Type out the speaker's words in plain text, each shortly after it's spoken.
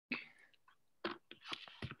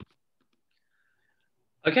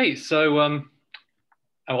Okay, so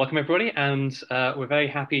welcome everybody, and we're very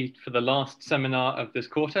happy for the last seminar of this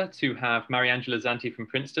quarter to have Mariangela Lisanti from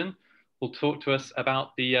Princeton, who will talk to us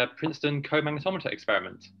about the Princeton Comagnetometer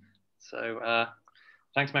experiment. So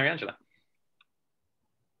thanks, Mariangela.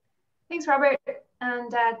 Thanks, Robert,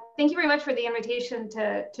 and thank you very much for the invitation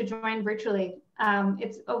to join virtually.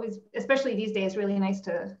 It's always, especially these days, really nice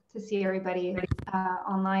to see everybody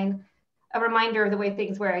online. A reminder of the way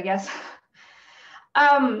things were, I guess.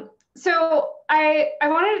 So I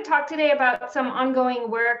wanted to talk today about some ongoing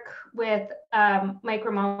work with Mike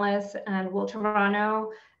Romales and Will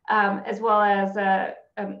Toronto, as well as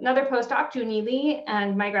another postdoc, Junie Lee,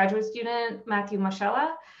 and my graduate student, Matthew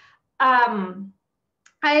Moschella. I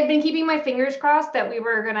had been keeping my fingers crossed that we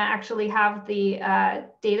were going to actually have the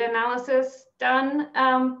data analysis done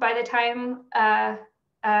by the time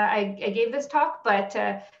I gave this talk, but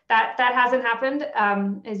that hasn't happened,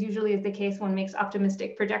 as usually is the case when one makes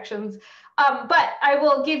optimistic projections. But I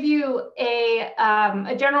will give you a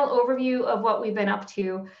general overview of what we've been up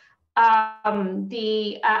to.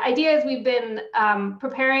 The idea is we've been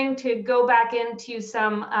preparing to go back into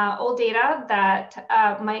some old data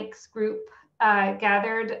that Mike's group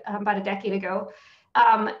gathered about a decade ago,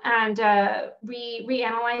 and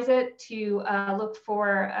reanalyze it to look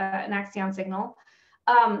for an axion signal.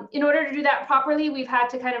 In order to do that properly, we've had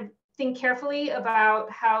to kind of think carefully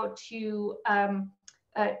about how to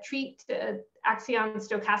treat axion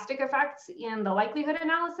stochastic effects in the likelihood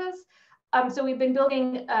analysis. So we've been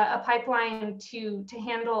building a pipeline to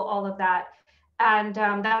handle all of that. And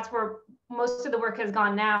that's where most of the work has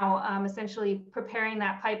gone now, essentially preparing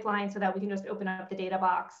that pipeline so that we can just open up the data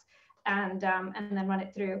box and then run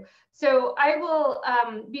it through. So I will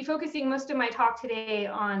be focusing most of my talk today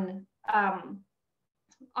on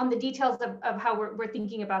the details of how we're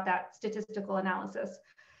thinking about that statistical analysis.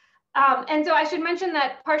 And so I should mention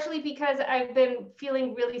that partially because I've been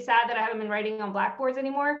feeling really sad that I haven't been writing on blackboards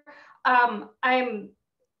anymore.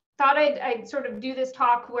 Thought I'd sort of do this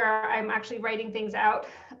talk where I'm actually writing things out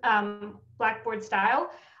Blackboard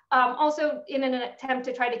style. Also in an attempt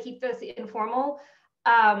to try to keep this informal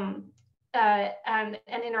and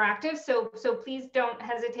interactive. So please don't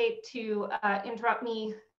hesitate to interrupt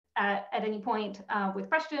me at any point with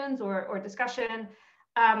questions or discussion.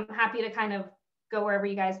 I'm happy to kind of go wherever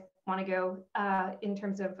you guys want to go in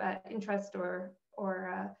terms of interest or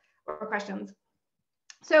questions.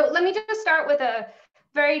 So let me just start with a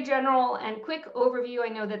very general and quick overview. I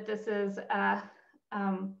know that this is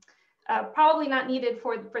probably not needed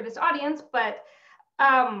for this audience, but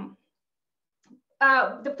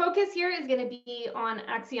the focus here is going to be on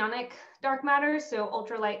axionic dark matter, so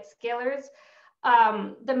ultralight scalars.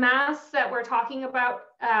 The mass that we're talking about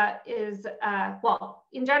is, well,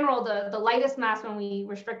 in general, the lightest mass when we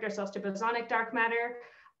restrict ourselves to bosonic dark matter.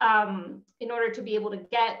 In order to be able to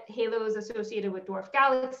get halos associated with dwarf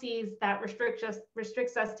galaxies, that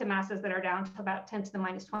restricts us to masses that are down to about 10 to the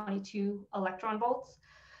minus 22 electron volts.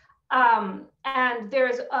 And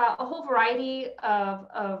there's a whole variety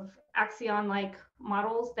of axion-like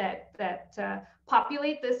models that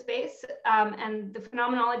populate this space. And the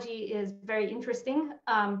phenomenology is very interesting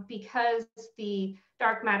because the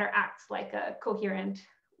dark matter acts like a coherent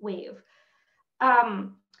wave.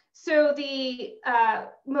 So the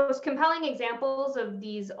most compelling examples of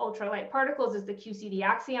these ultralight particles is the QCD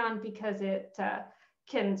axion, because it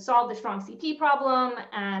can solve the strong CP problem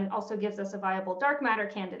and also gives us a viable dark matter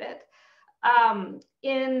candidate.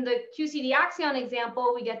 In the QCD axion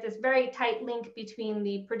example, we get this very tight link between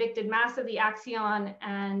the predicted mass of the axion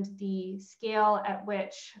and the scale at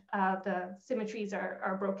which the symmetries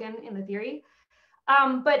are broken in the theory.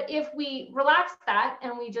 But if we relax that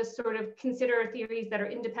and we just sort of consider theories that are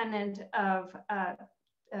independent of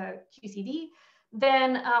QCD,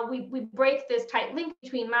 then we break this tight link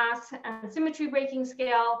between mass and symmetry breaking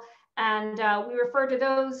scale, and we refer to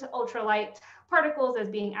those ultralight particles as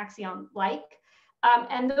being axion-like.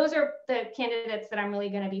 And those are the candidates that I'm really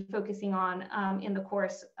going to be focusing on in the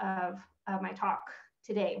course of my talk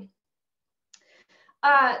today.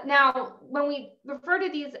 Now, when we refer to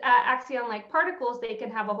these axion-like particles, they can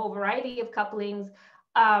have a whole variety of couplings.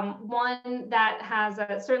 One that has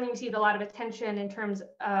certainly received a lot of attention in terms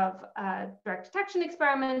of direct detection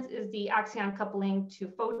experiments is the axion coupling to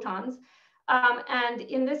photons. And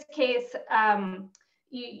in this case,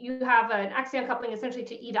 you have an axion coupling essentially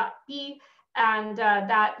to E dot B, and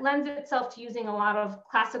that lends itself to using a lot of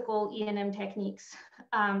classical E&M techniques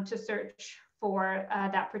to search for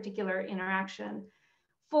that particular interaction.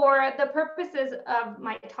 For the purposes of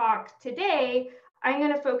my talk today, I'm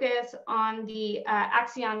going to focus on the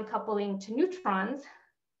axion coupling to neutrons.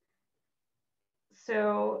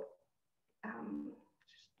 So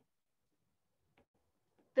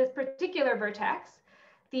this particular vertex,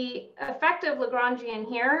 the effect of Lagrangian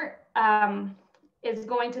here is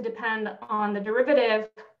going to depend on the derivative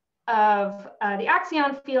of the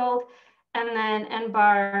axion field, and then n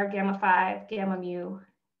bar gamma 5 gamma mu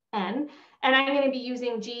n. And I'm going to be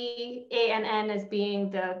using G, A, and N as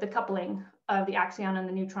being the coupling of the axion and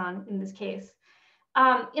the neutron in this case.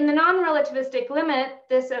 In the non-relativistic limit,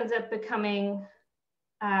 this ends up becoming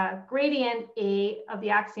gradient A of the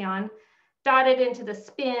axion dotted into the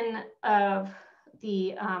spin of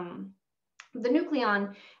the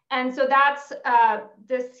nucleon. And so that's,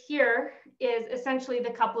 this here is essentially the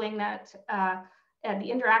coupling that,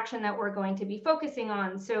 the interaction that we're going to be focusing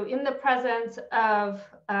on. So in the presence of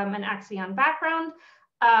an axion background,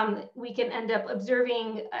 we can end up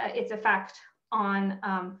observing its effect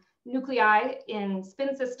on nuclei in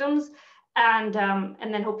spin systems, and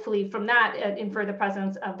then hopefully from that infer the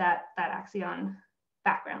presence of that axion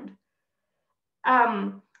background.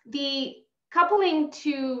 The coupling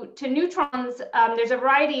to neutrons, there's a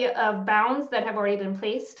variety of bounds that have already been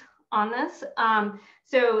placed on this.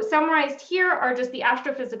 So summarized here are just the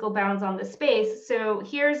astrophysical bounds on the space. So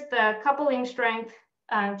here's the coupling strength,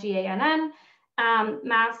 GANN,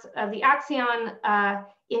 mass of the axion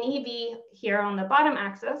in EV here on the bottom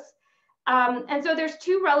axis. And so there's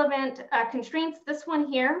two relevant constraints. This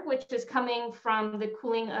one here, which is coming from the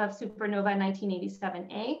cooling of supernova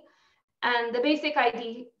 1987A. And the basic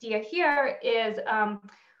idea here is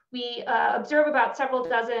we observe about several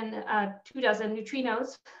dozen, 2 dozen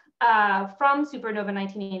neutrinos from supernova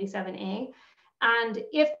 1987A. And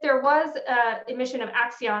if there was emission of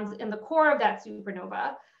axions in the core of that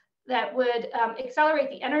supernova, that would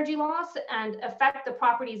accelerate the energy loss and affect the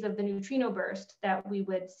properties of the neutrino burst that we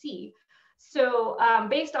would see. So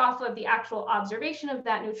based off of the actual observation of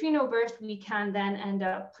that neutrino burst, we can then end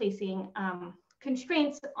up placing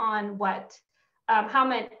constraints on what, how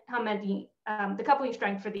many the coupling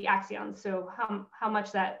strength for the axions. So how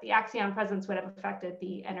much that the axion presence would have affected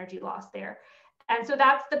the energy loss there. And so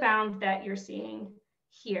that's the bound that you're seeing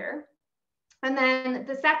here. And then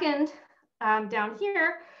the second down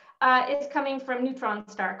here is coming from neutron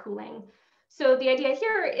star cooling. So the idea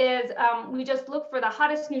here is we just look for the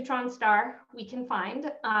hottest neutron star we can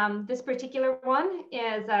find. This particular one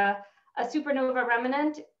is a supernova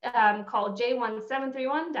remnant called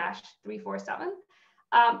J1731-347.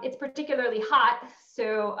 It's particularly hot,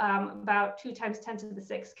 so about 2 ×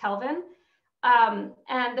 10⁶ Kelvin.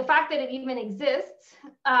 And the fact that it even exists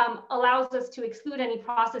allows us to exclude any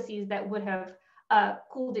processes that would have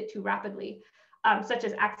cooled it too rapidly, such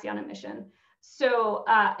as axion emission. So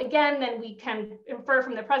again, then we can infer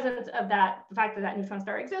from the presence of that, the fact that that neutron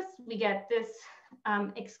star exists, we get this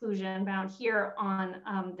exclusion bound here on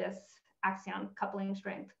this axion coupling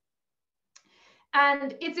strength.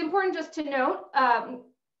 And it's important just to note,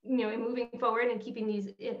 in moving forward and keeping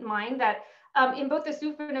these in mind, that in both the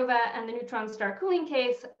supernova and the neutron star cooling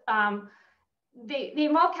case, they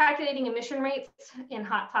involve calculating emission rates in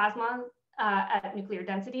hot plasma at nuclear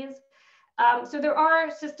densities. So there are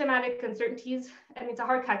systematic uncertainties, and it's a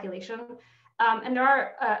hard calculation. And there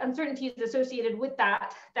are uncertainties associated with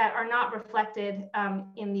that are not reflected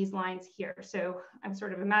in these lines here. So I'm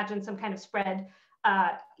sort of imagine some kind of spread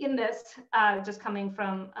in this, just coming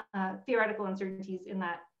from theoretical uncertainties in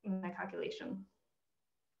that calculation.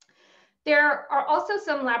 There are also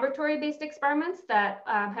some laboratory-based experiments that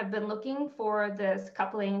have been looking for this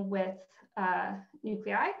coupling with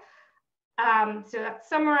nuclei. So that's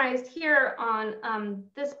summarized here on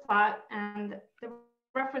this plot, and the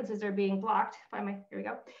references are being blocked by my, here we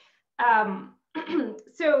go.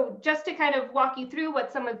 So just to kind of walk you through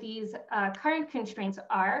what some of these current constraints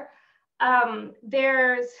are,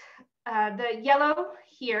 there's the yellow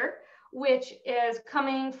here, which is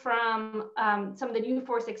coming from some of the new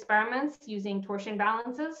force experiments using torsion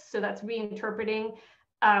balances. So that's reinterpreting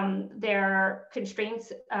their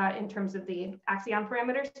constraints in terms of the axion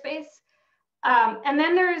parameter space. And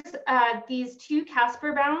then there's these 2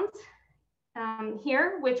 Casper bounds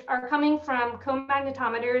here, which are coming from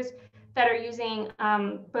comagnetometers that are using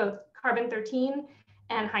both carbon-13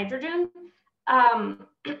 and hydrogen.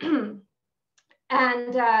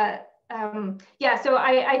 Yeah, so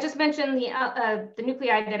I just mentioned the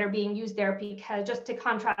nuclei that are being used there, because just to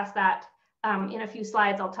contrast that, in a few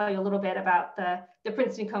slides, I'll tell you a little bit about the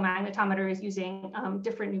Princeton Comagnetometer is using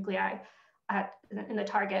different nuclei in the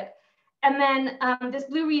target. And then this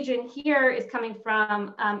blue region here is coming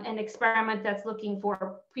from an experiment that's looking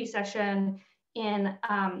for precession in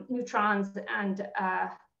neutrons and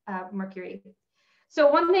mercury. So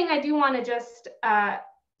one thing I do want to just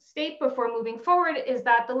state before moving forward is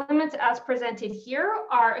that the limits as presented here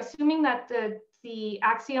are assuming that the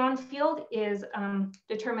axion field is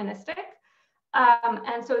deterministic.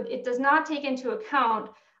 And so it does not take into account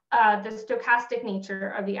the stochastic nature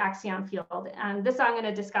of the axion field. And this I'm going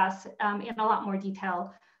to discuss in a lot more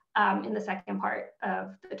detail in the second part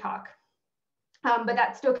of the talk. But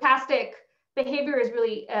that stochastic behavior is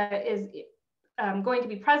really going to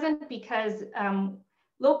be present because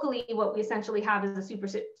locally what we essentially have is a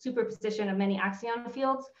superposition of many axion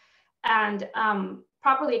fields, and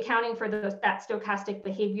properly accounting for that stochastic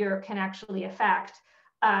behavior can actually affect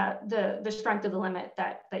the strength of the limit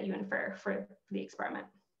that you infer for the experiment.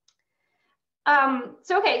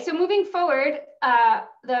 So moving forward,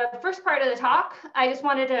 the first part of the talk, I just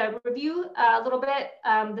wanted to review a little bit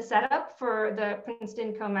the setup for the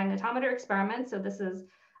Princeton Comagnetometer experiment. So this is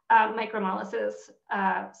micromolysis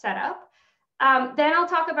setup. Then I'll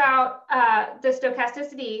talk about the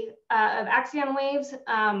stochasticity of axion waves,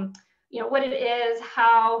 what it is,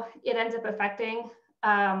 how it ends up affecting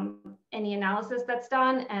any analysis that's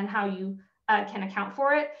done, and how you can account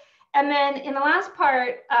for it. And then in the last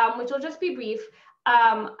part, which will just be brief,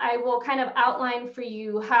 I will kind of outline for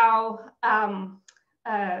you how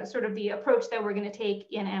sort of the approach that we're going to take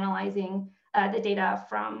in analyzing the data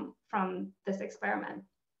from this experiment.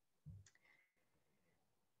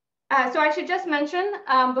 So I should just mention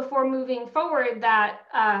before moving forward that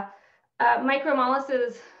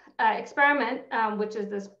micromolysis experiment, which is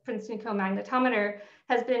this Princeton Comagnetometer,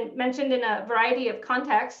 has been mentioned in a variety of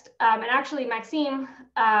contexts. And actually Maxime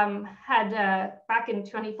had, back in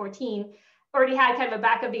 2014, already had kind of a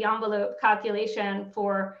back of the envelope calculation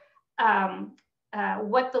for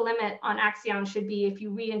what the limit on axion should be if you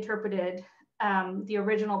reinterpreted the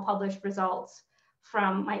original published results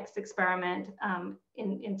from Mike's experiment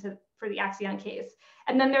for the axion case.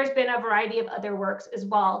 And then there's been a variety of other works as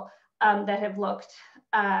well that have looked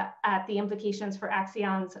at the implications for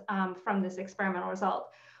axions from this experimental result.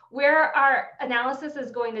 Where our analysis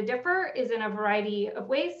is going to differ is in a variety of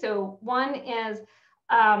ways. So one is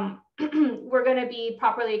we're going to be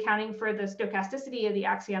properly accounting for the stochasticity of the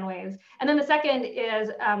axion waves. And then the second is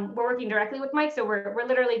we're working directly with Mike. So we're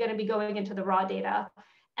literally going to be going into the raw data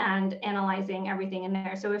and analyzing everything in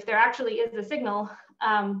there. So if there actually is a signal,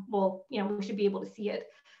 well, we should be able to see it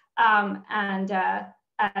and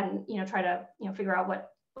try to figure out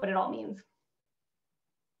what it all means.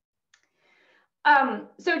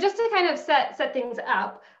 So just to kind of set things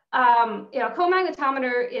up,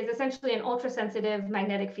 comagnetometer is essentially an ultrasensitive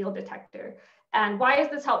magnetic field detector. And why is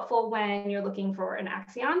this helpful when you're looking for an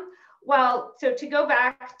axion? Well, so to go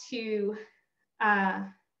back to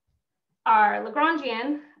our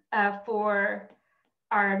Lagrangian for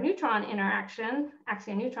our neutron interaction,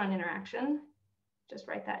 axion-neutron interaction, just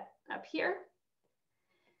write that up here.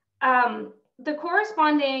 The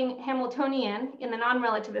corresponding Hamiltonian in the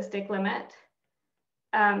non-relativistic limit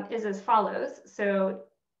is as follows. So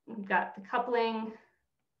we've got the coupling,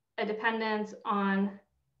 a dependence on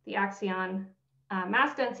the axion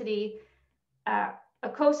mass density, a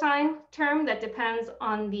cosine term that depends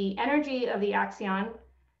on the energy of the axion,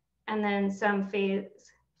 and then some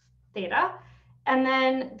phase theta. And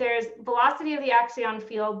then there's velocity of the axion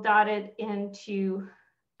field dotted into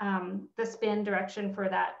the spin direction for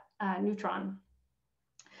that neutron.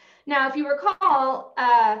 Now, if you recall,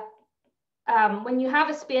 when you have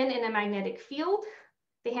a spin in a magnetic field,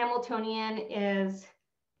 the Hamiltonian is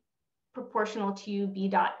proportional to B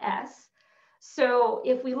dot S. So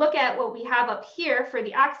if we look at what we have up here for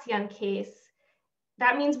the axion case,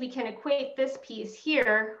 that means we can equate this piece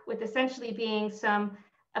here with essentially being some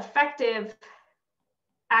effective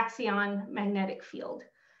axion magnetic field.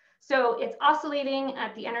 So it's oscillating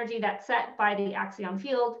at the energy that's set by the axion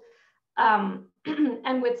field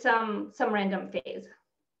and with some random phase.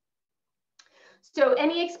 So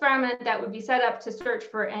any experiment that would be set up to search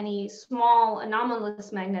for any small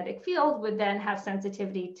anomalous magnetic field would then have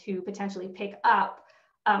sensitivity to potentially pick up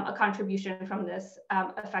a contribution from this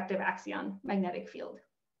effective axion magnetic field.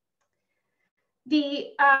 The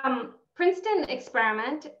Princeton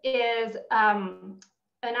experiment is an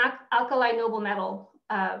alkali noble metal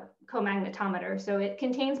comagnetometer. So it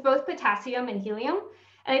contains both potassium and helium.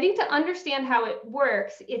 And I think to understand how it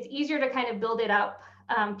works, it's easier to kind of build it up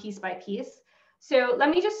piece by piece. So let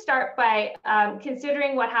me just start by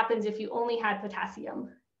considering what happens if you only had potassium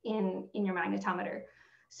in your magnetometer.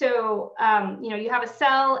 So, you have a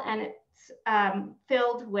cell and it's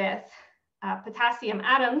filled with potassium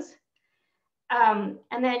atoms. And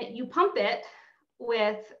then you pump it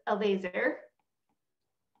with a laser.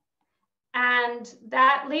 And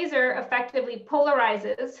that laser effectively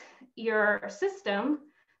polarizes your system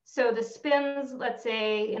So the spins, let's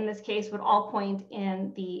say in this case, would all point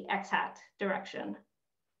in the x-hat direction.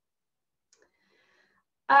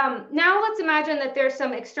 Now let's imagine that there's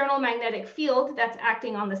some external magnetic field that's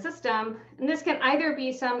acting on the system. And this can either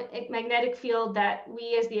be some magnetic field that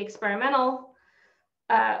we as the experimental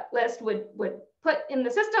list would put in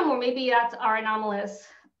the system, or maybe that's our anomalous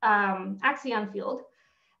axion field.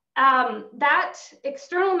 That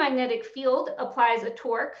external magnetic field applies a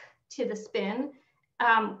torque to the spin,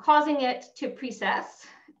 causing it to precess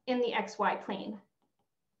in the XY plane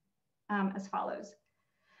as follows.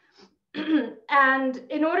 And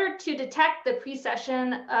in order to detect the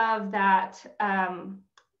precession of that,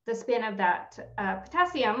 the spin of that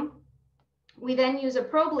potassium, we then use a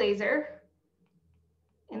probe laser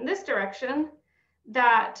in this direction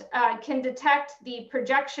that can detect the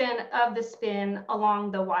projection of the spin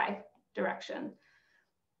along the Y direction.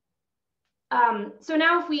 So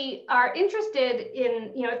now if we are interested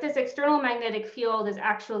in, if this external magnetic field is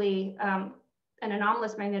actually an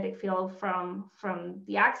anomalous magnetic field from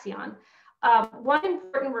the axion, one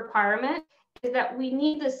important requirement is that we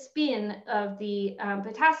need the spin of the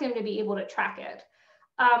potassium to be able to track it.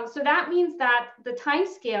 So that means that the time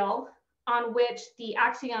scale on which the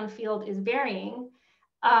axion field is varying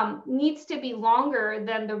needs to be longer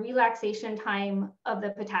than the relaxation time of the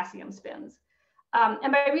potassium spins.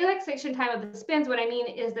 And by relaxation time of the spins, what I mean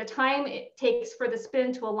is the time it takes for the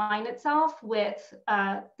spin to align itself with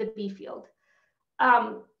the B field.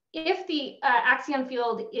 If the axion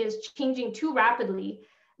field is changing too rapidly,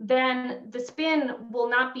 then the spin will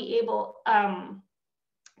not be able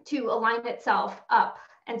to align itself up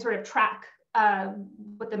and sort of track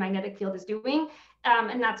what the magnetic field is doing,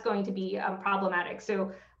 and that's going to be problematic.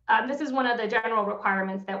 So this is one of the general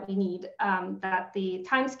requirements that we need, that the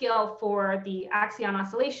time scale for the axion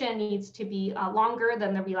oscillation needs to be longer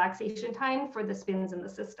than the relaxation time for the spins in the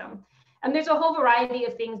system. And there's a whole variety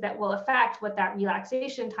of things that will affect what that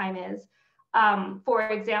relaxation time is. For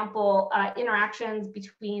example, interactions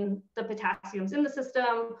between the potassiums in the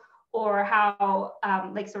system, or how,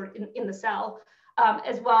 like sort of in the cell,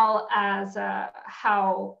 as well as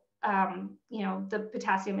how the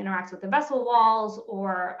potassium interacts with the vessel walls,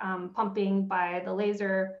 or pumping by the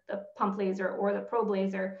laser, the pump laser, or the probe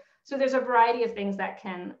laser. So there's a variety of things that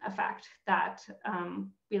can affect that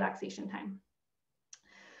relaxation time.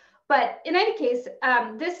 But in any case,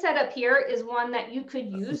 this setup here is one that you could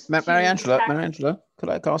use. Mariangela, could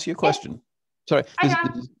I ask you a question? Sorry.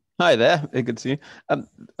 Hi there. Good to see you.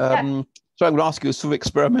 So I'm going to ask you a sort of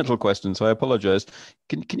experimental question, so I apologize.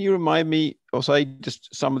 Can you remind me, or say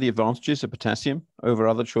just some of the advantages of potassium over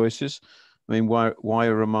other choices? I mean, why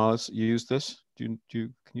Ramal's use this? Can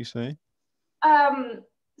you say?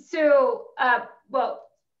 Well,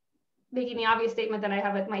 making the obvious statement that I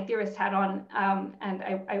have my theorist hat on, and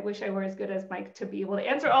I wish I were as good as Mike to be able to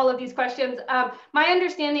answer all of these questions. My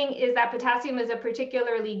understanding is that potassium is a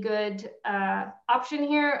particularly good option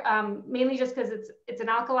here, mainly just because it's an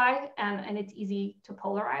alkali and it's easy to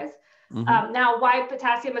polarize. Mm-hmm. Now, why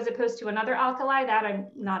potassium as opposed to another alkali, that I'm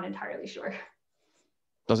not entirely sure.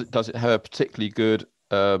 Does it have a particularly good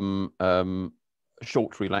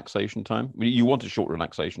short relaxation time? You want a short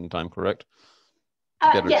relaxation time, correct?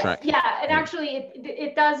 Yes, yeah, and actually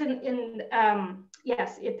it does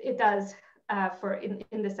yes, it does for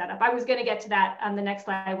in the setup. I was going to get to that on the next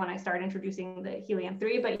slide when I start introducing the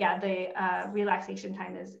helium-3, but yeah, the relaxation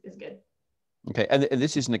time is good. Okay, and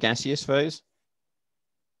this is in the gaseous phase?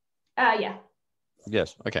 Yeah.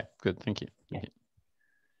 Yes, okay, good, thank you. Thank you.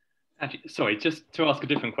 Actually, sorry, just to ask a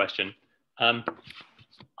different question.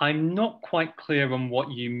 I'm not quite clear on what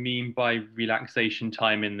you mean by relaxation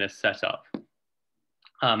time in this setup.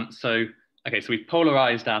 So we've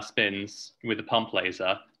polarized our spins with the pump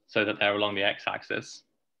laser so that they're along the x-axis.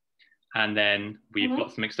 And then we've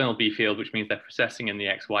got some external B field, which means they're precessing in the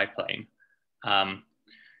XY plane.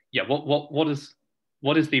 Yeah, what is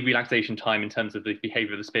the relaxation time in terms of the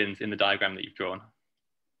behavior of the spins in the diagram that you've drawn?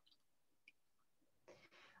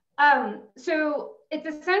 So it's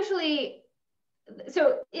essentially,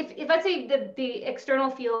 so if let's say the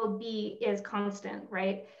external field B is constant,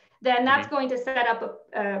 right? Then that's going to set up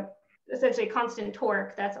essentially a constant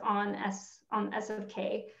torque that's on S of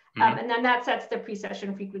K. And then that sets the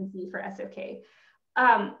precession frequency for S of K.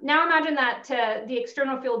 Now imagine that the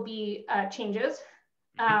external field B changes.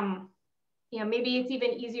 Maybe it's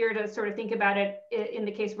even easier to sort of think about it in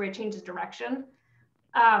the case where it changes direction.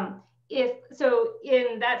 So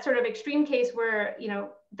in that sort of extreme case where,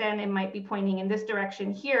 then it might be pointing in this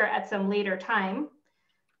direction here at some later time,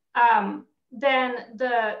 then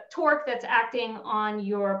the torque that's acting on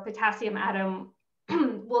your potassium atom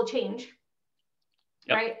will change.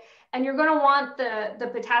 right? And you're going to want the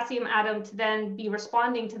potassium atom to then be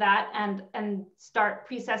responding to that and start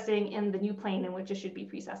precessing in the new plane in which it should be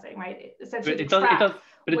precessing, right? Essentially, it does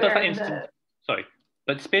that instant. Sorry,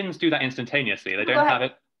 but spins do that instantaneously. They don't have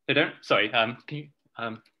it. They don't. Sorry. Can you?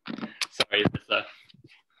 Sorry, there's a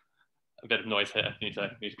bit of noise here. Need to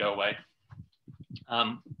go away.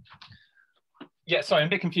 Yeah, sorry, I'm a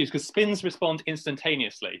bit confused because spins respond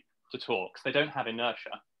instantaneously to torques. They don't have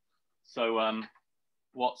inertia. So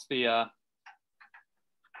what's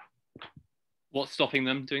stopping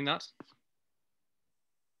them doing that?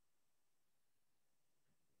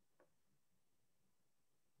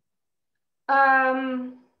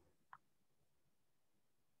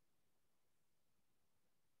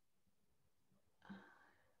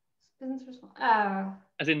 Spins respond.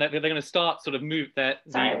 As in, they're going to start sort of move their.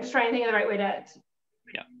 Sorry, I'm just trying to think of the right way to.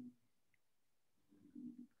 Yeah.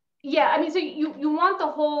 Yeah, I mean, so you want the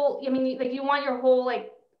whole. I mean, like you want your whole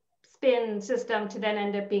like spin system to then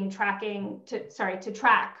end up being to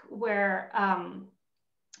track where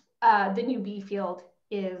the new B field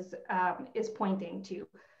is pointing to.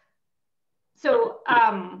 So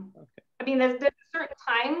I mean, there's a certain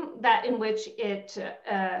time that in which it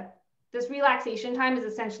this relaxation time is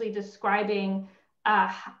essentially describing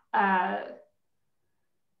how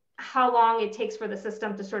long it takes for the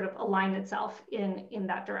system to sort of align itself in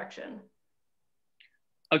that direction.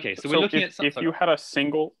 Okay, so we're looking at if you had a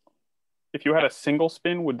single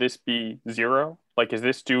spin, would this be 0? Like, is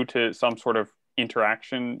this due to some sort of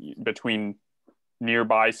interaction between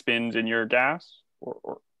nearby spins in your gas,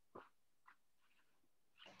 or?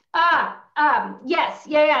 Yes,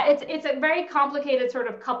 yeah. It's a very complicated sort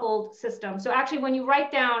of coupled system. So actually, when you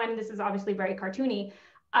write down, and this is obviously very cartoony,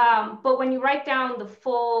 but when you write down the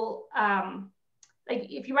full, like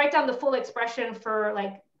if you write down the full expression for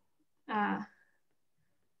like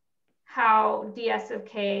how ds of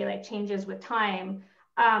k like changes with time,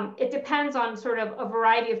 it depends on sort of a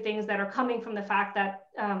variety of things that are coming from the fact that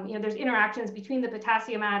you know, there's interactions between the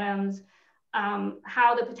potassium atoms,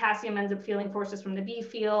 how the potassium ends up feeling forces from the B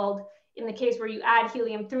field. In the case where you add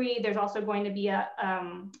helium-3, there's also going to be a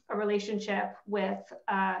relationship with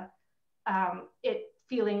it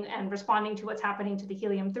feeling and responding to what's happening to the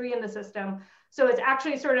helium-3 in the system. So it's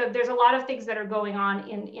actually sort of, there's a lot of things that are going on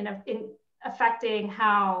in affecting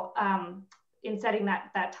how, in setting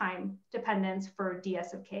that time dependence for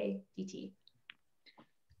ds of k dt.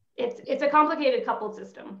 It's a complicated coupled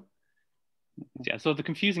system. Yeah, so the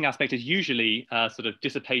confusing aspect is usually sort of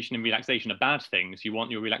dissipation and relaxation are bad things. You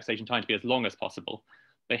want your relaxation time to be as long as possible.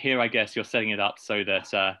 But here, I guess you're setting it up so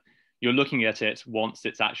that you're looking at it once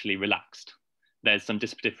it's actually relaxed. There's some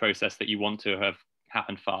dissipative process that you want to have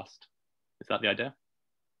happened fast. Is that the idea?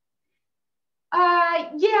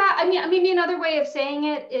 Yeah, I mean, another way of saying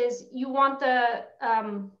it is you want the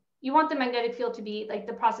magnetic field to be like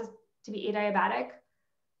the process to be adiabatic.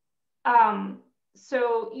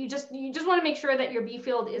 So you just want to make sure that your B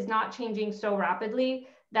field is not changing so rapidly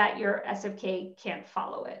that your S of K can't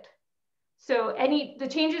follow it. So the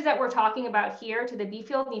changes that we're talking about here to the B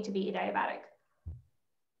field need to be adiabatic.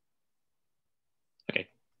 Okay,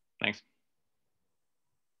 thanks.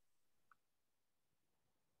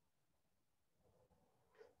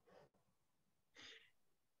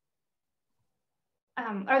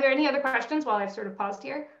 Are there any other questions while I've sort of paused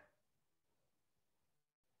here?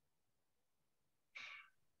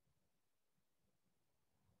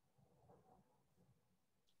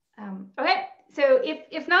 Okay, so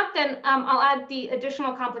if not, then I'll add the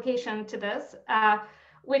additional complication to this,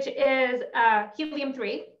 which is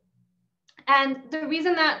helium-3. And the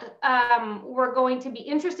reason that we're going to be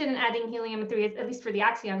interested in adding helium-3, at least for the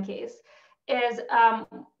axion case, is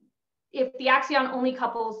if the axion only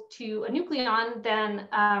couples to a nucleon, then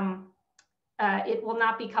it will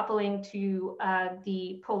not be coupling to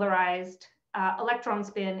the polarized electron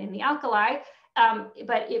spin in the alkali.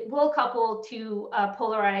 But it will couple to a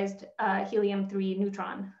polarized helium-3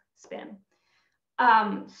 neutron spin.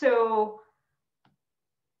 So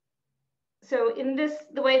in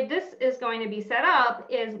the way this is going to be set up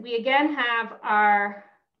is we again have our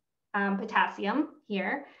potassium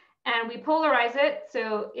here, and we polarize it.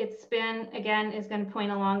 So its spin again is going to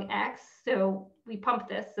point along X. So we pump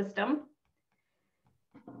this system.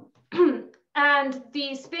 And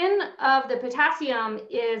the spin of the potassium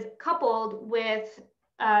is coupled with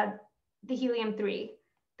the helium-3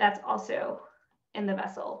 that's also in the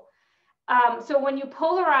vessel. So when you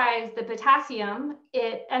polarize the potassium,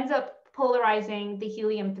 it ends up polarizing the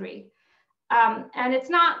helium-3. And it's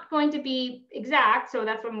not going to be exact, so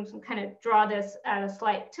that's why I'm going to kind of draw this at a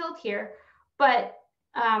slight tilt here. But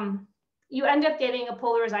you end up getting a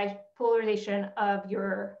polarization of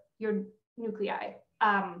your nuclei,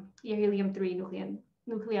 your helium-3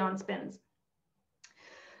 nucleon spins.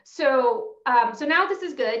 So, so now this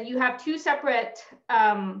is good. You have two separate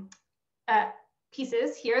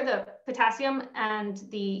pieces here, the potassium and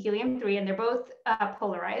the helium-3, and they're both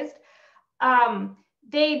polarized.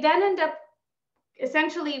 They then end up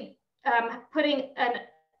essentially putting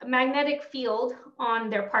a magnetic field on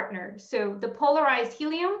their partner. So the polarized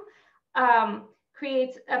helium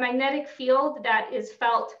creates a magnetic field that is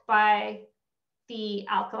felt by the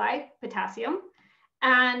alkali, potassium,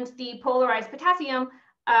 and the polarized potassium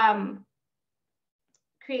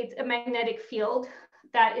creates a magnetic field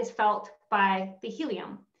that is felt by the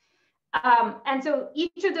helium. And so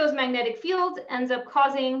each of those magnetic fields ends up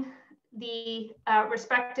causing the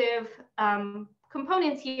respective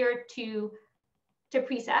components here to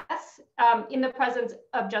precess in the presence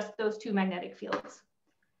of just those two magnetic fields.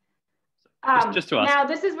 Just to ask, now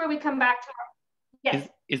this is where we come back to our, yes.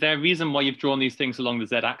 Is there a reason why you've drawn these things along the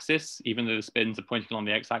z-axis, even though the spins are pointing along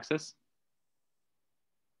the x-axis?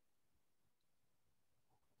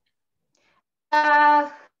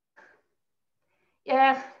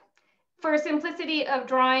 Yeah, for simplicity of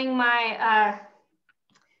drawing my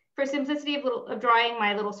drawing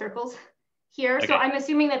my little circles here. Okay. So I'm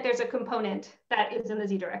assuming that there's a component that is in the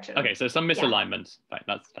z direction. Okay, so some misalignment. Yeah. Right,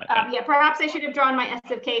 that's yeah, perhaps I should have drawn my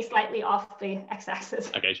S of k slightly off the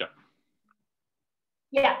x-axis. Okay, sure.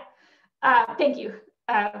 Yeah, thank you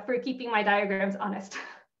for keeping my diagrams honest.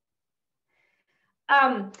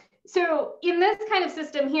 So in this kind of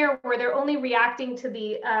system here, where they're only reacting to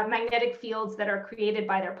the magnetic fields that are created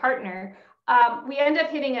by their partner, we end up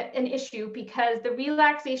hitting an issue because the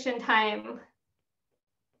relaxation time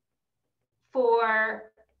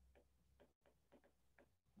for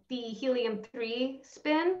the helium-3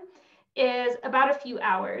 spin is about a few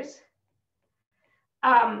hours.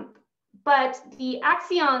 But the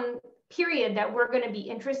axion period that we're going to be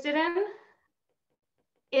interested in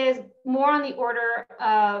is more on the order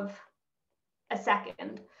of a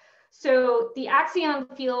second. So the axion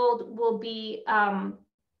field will be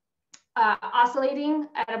oscillating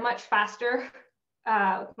at a much faster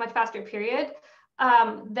period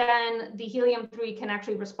than the helium-3 can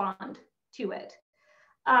actually respond to it.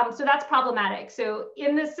 So that's problematic. So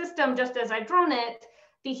in this system, just as I've drawn it,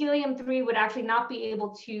 the helium-3 would actually not be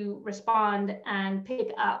able to respond and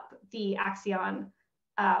pick up the axion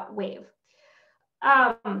wave.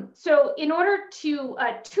 So in order to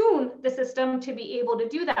tune the system to be able to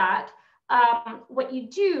do that, what you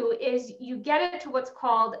do is you get it to what's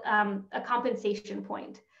called a compensation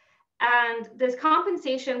point. And this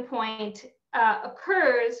compensation point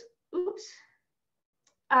occurs,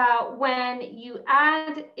 when you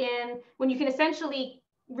add in, when you can essentially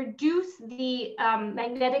reduce the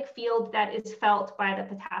magnetic field that is felt by the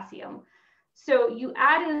potassium. So you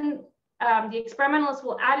add in, the experimentalist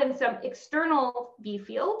will add in some external B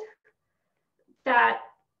field that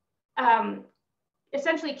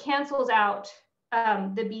essentially cancels out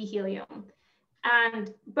the B helium.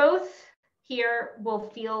 And both here will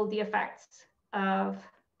feel the effects of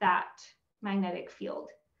that magnetic field.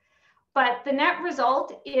 But the net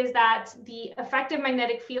result is that the effective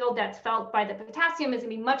magnetic field that's felt by the potassium is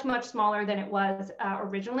going to be much, much smaller than it was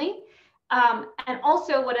originally. And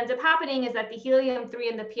also what ends up happening is that the helium-3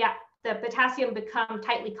 and the potassium become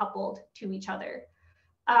tightly coupled to each other.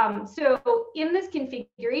 So in this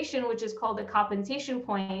configuration, which is called the compensation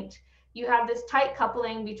point, you have this tight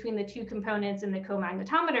coupling between the two components in the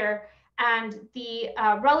comagnetometer. And the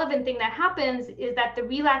relevant thing that happens is that the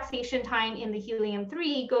relaxation time in the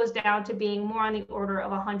helium-3 goes down to being more on the order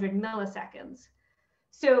of 100 milliseconds.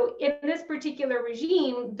 So in this particular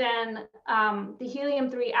regime, then the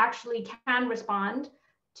helium-3 actually can respond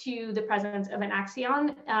to the presence of an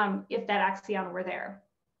axion if that axion were there.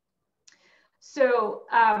 So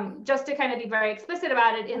just to kind of be very explicit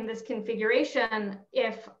about it, in this configuration,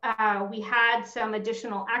 if we had some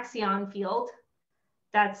additional axion field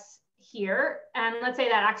that's here, and let's say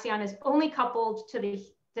that axion is only coupled to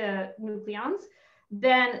the nucleons,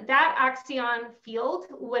 then that axion field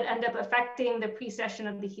would end up affecting the precession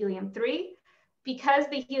of the helium-3. Because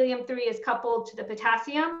the helium-3 is coupled to the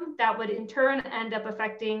potassium, that would in turn end up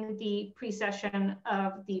affecting the precession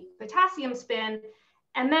of the potassium spin.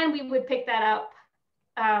 And then we would pick that up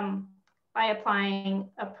by applying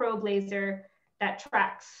a probe laser that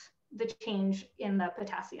tracks the change in the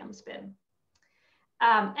potassium spin.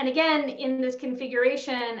 And again, in this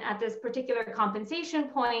configuration at this particular compensation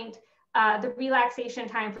point, the relaxation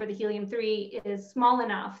time for the helium-3 is small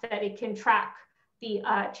enough that it can track the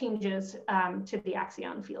changes to the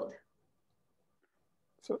axion field.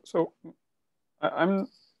 So I'm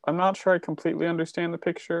not sure I completely understand the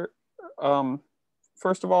picture.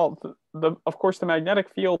 First of all, of course the magnetic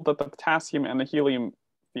field that the potassium and the helium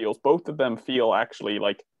feels, both of them feel actually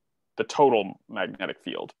like the total magnetic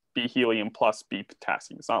field, B helium plus B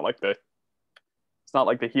potassium. It's not like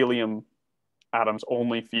the helium atoms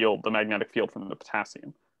only feel the magnetic field from the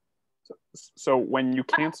potassium. So when you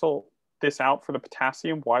cancel this out for the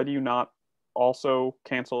potassium, why do you not also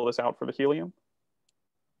cancel this out for the helium?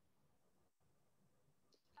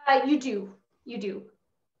 You do.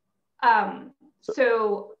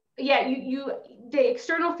 So yeah, the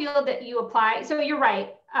external field that you apply. So you're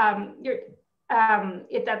right.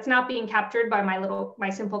 That's not being captured by my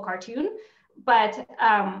simple cartoon, but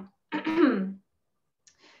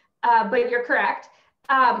but you're correct.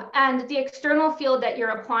 And the external field that you're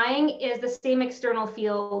applying is the same external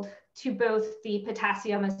field to both the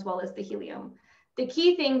potassium as well as the helium. The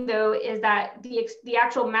key thing, though, is that the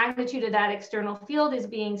actual magnitude of that external field is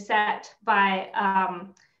being set by,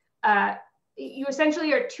 you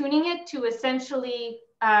essentially are tuning it to essentially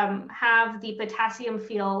have the potassium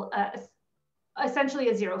feel essentially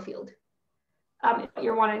a zero field.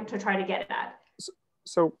 You're wanting to try to get at.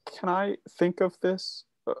 So can I think of this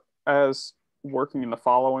as working in the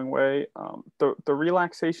following way? The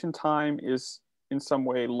relaxation time is in some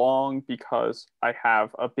way long because I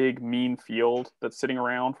have a big mean field that's sitting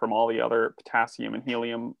around from all the other potassium and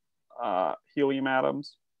helium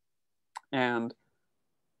atoms, and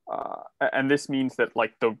this means that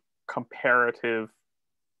like the comparative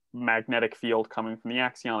magnetic field coming from the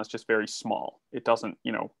axion is just very small. It doesn't,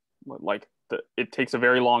 it takes a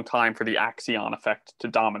very long time for the axion effect to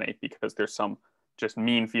dominate because there's some just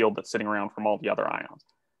mean field that's sitting around from all the other ions.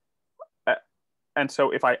 And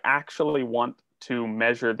so if I actually want to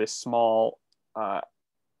measure this small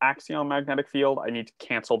axion magnetic field, I need to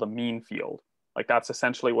cancel the mean field. Like that's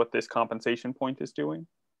essentially what this compensation point is doing?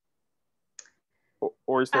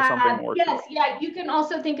 Or is there something more? Yes, yeah, you can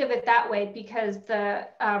also think of it that way because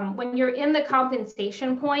when you're in the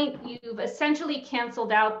compensation point, you've essentially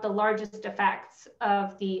canceled out the largest effects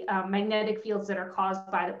of the magnetic fields that are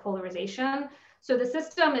caused by the polarization. So the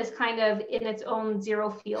system is kind of in its own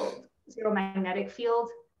zero magnetic field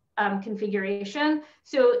configuration.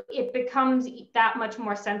 So it becomes that much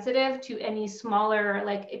more sensitive to any smaller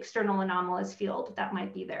like external anomalous field that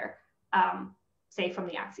might be there, say from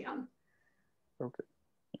the axion. Okay,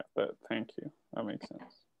 yeah, thank you. That makes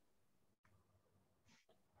sense.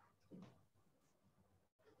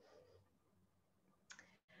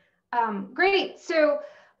 Great. So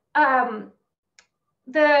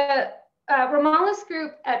the Romulus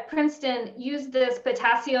group at Princeton used this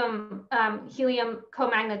potassium helium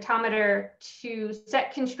comagnetometer to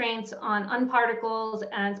set constraints on unparticles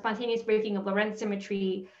and spontaneous breaking of Lorentz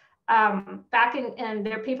symmetry. And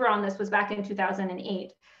their paper on this was back in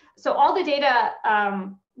 2008. So all the data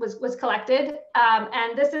was collected,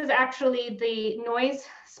 and this is actually the noise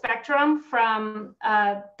spectrum from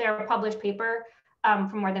their published paper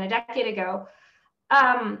from more than a decade ago.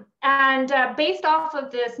 Based off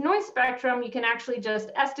of this noise spectrum, you can actually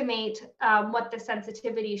just estimate what the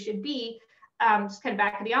sensitivity should be, just kind of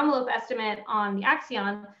back of the envelope estimate on the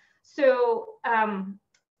axion. So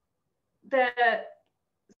the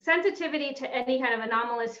sensitivity to any kind of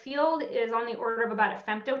anomalous field is on the order of about a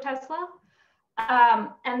femtotesla.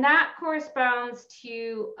 And that corresponds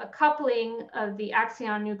to a coupling of the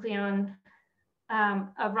axion nucleon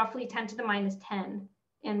of roughly 10 to the minus 10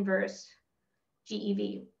 inverse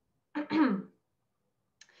GeV.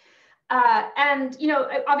 And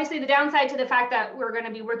obviously the downside to the fact that we're going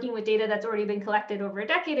to be working with data that's already been collected over a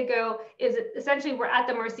decade ago is that essentially we're at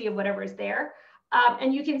the mercy of whatever is there.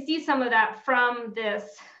 And you can see some of that from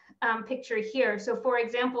this picture here. So for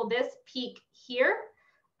example, this peak here,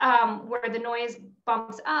 where the noise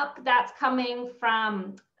bumps up, that's coming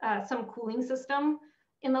from some cooling system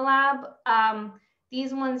in the lab.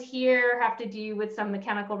 These ones here have to do with some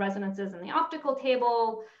mechanical resonances in the optical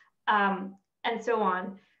table, and so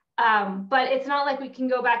on. But it's not like we can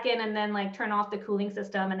go back in and then like turn off the cooling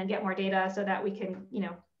system and then get more data so that we can,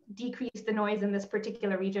 decrease the noise in this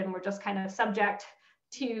particular region. We're just kind of subject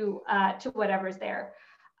to whatever's there.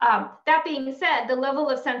 That being said, the level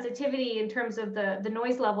of sensitivity in terms of the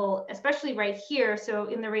noise level, especially right here, so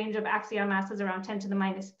in the range of axion masses around 10 to the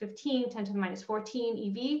minus 15, 10 to the minus 14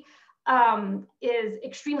 EV, is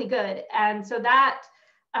extremely good. And so that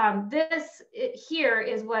this here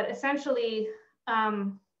is what essentially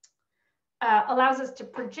allows us to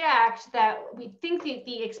project that we think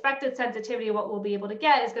the expected sensitivity of what we'll be able to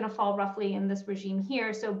get is going to fall roughly in this regime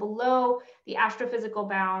here. So below the astrophysical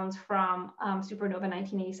bounds from supernova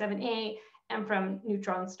 1987A and from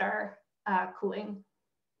neutron star cooling.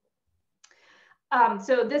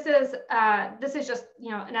 So this is just,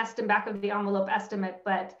 an estimate, back of the envelope estimate,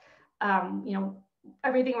 but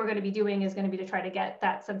everything we're going to be doing is going to be to try to get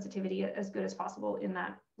that sensitivity as good as possible in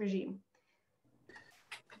that regime.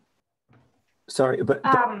 Sorry, but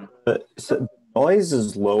so the noise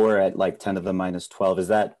is lower at like 10 to the minus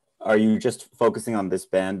 12. Are you just focusing on this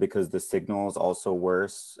band because the signal is also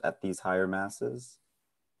worse at these higher masses?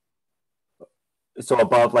 So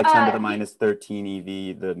above like 10 to the minus 13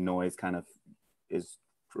 EV, the noise kind of is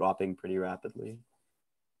dropping pretty rapidly.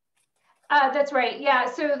 That's right. Yeah.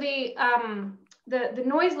 So the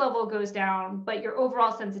noise level goes down, but your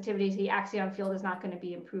overall sensitivity to the axion field is not going to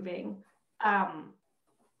be improving.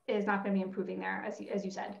 There, as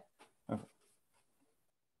you said. Okay.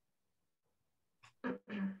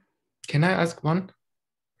 Can I ask one?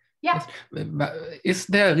 Yeah. Is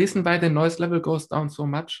there a reason why the noise level goes down so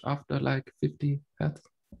much after like 50 Hertz?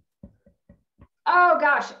 Oh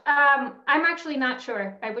gosh, I'm actually not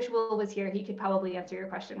sure. I wish Will was here. He could probably answer your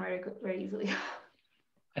question very easily.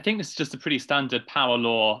 I think this is just a pretty standard power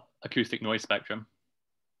law acoustic noise spectrum.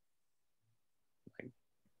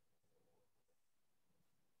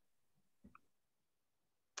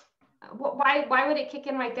 Why would it kick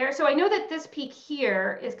in right there? So I know that this peak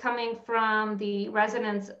here is coming from the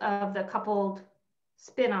resonance of the coupled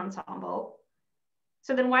spin ensemble.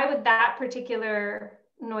 So then why would that particular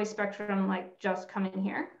noise spectrum like just come in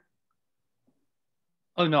here?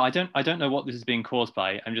 Oh no, I don't know what this is being caused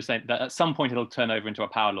by. I'm just saying that at some point it'll turn over into a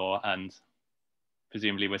power law, and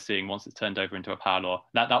presumably we're seeing once it's turned over into a power law.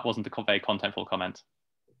 That wasn't a very contentful comment.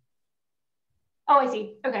 Oh, I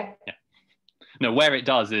see. Okay. Yeah. No, where it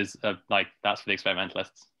does is like that's for the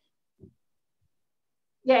experimentalists.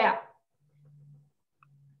 Yeah.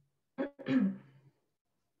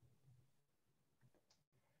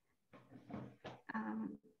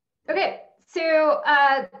 Okay, so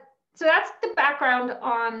that's the background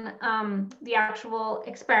on the actual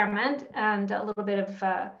experiment and a little bit of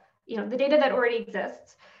the data that already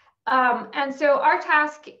exists. And so our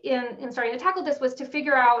task in starting to tackle this was to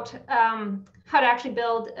figure out how to actually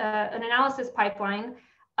build an analysis pipeline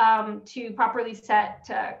to properly set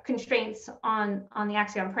constraints on the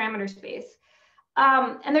axion parameter space.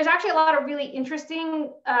 And there's actually a lot of really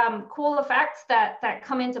interesting, cool effects that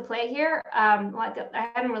come into play here. I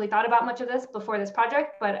hadn't really thought about much of this before this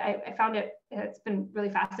project, but I found it's been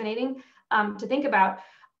really fascinating to think about.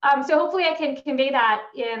 So hopefully I can convey that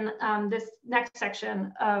in this next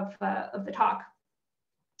section of the talk.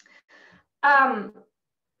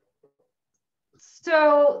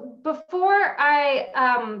 So before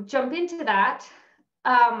I jump into that,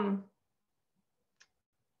 I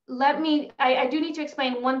do need to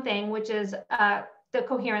explain one thing, which is the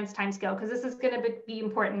coherence timescale, because this is going to be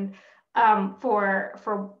important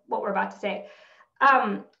for what we're about to say.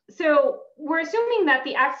 So we're assuming that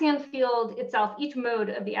the axion field itself, each mode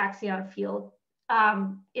of the axion field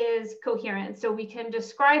is coherent. So we can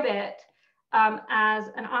describe it as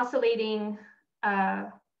an oscillating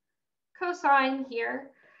cosine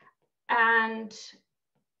here. And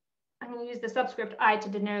I'm going to use the subscript I to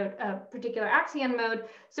denote a particular axion mode.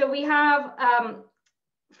 So we have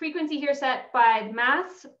frequency here set by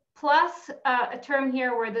mass plus a term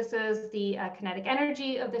here where this is the kinetic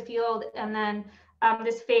energy of the field, and then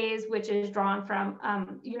this phase, which is drawn from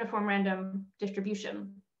uniform random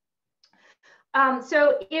distribution.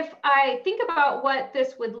 So if I think about what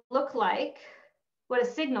this would look like, what a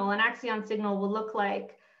signal, an axion signal will look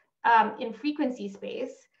like in frequency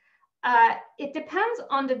space, it depends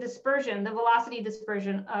on the dispersion, the velocity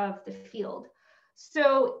dispersion of the field.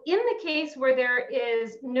 So in the case where there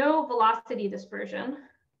is no velocity dispersion,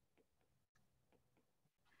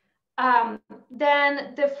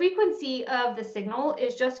 then the frequency of the signal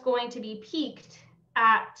is just going to be peaked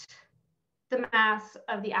at the mass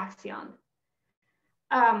of the axion.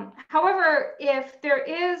 However, if there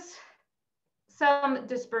is some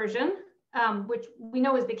dispersion, which we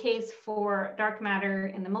know is the case for dark matter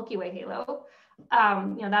in the Milky Way halo,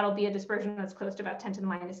 that'll be a dispersion that's close to about 10 to the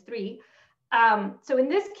minus 3. So in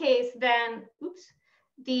this case, then,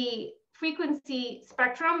 the frequency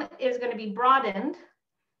spectrum is going to be broadened,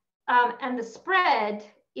 and the spread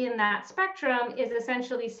in that spectrum is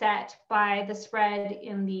essentially set by the spread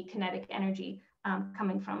in the kinetic energy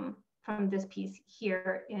coming from this piece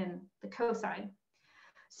here in the cosine.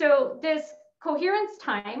 So this coherence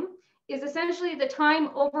time is essentially the time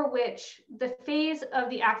over which the phase of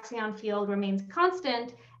the axion field remains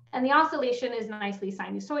constant and the oscillation is nicely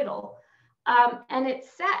sinusoidal. And it's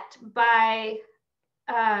set by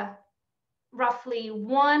roughly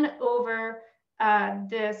 1 over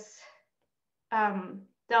this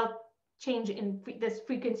change in this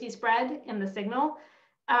frequency spread in the signal.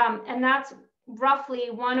 And that's roughly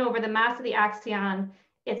 1 over the mass of the axion,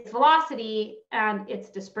 its velocity, and its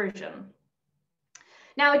dispersion.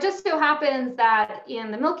 Now, it just so happens that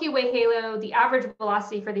in the Milky Way halo, the average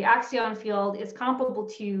velocity for the axion field is comparable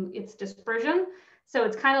to its dispersion. So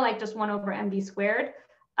it's kind of like just 1 over mv squared.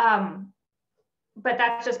 But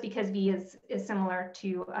that's just because v is similar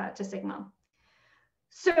to sigma.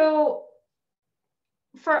 So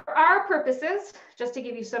for our purposes, just to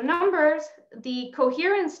give you some numbers, the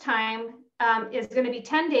coherence time is going to be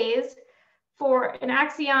 10 days for an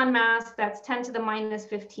axion mass that's 10 to the minus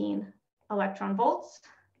 15 electron volts,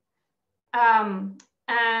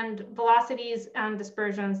 and velocities and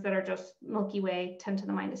dispersions that are just Milky Way 10 to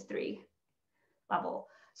the minus 3 level.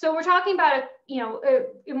 So we're talking about,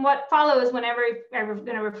 in what follows, whenever I'm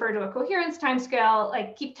going to refer to a coherence timescale,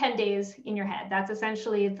 like keep 10 days in your head. That's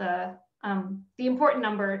essentially the important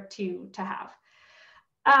number to have.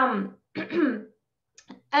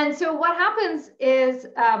 And so what happens is,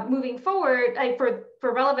 moving forward,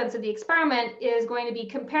 for relevance of the experiment, is going to be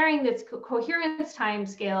comparing this coherence time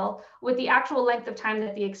scale with the actual length of time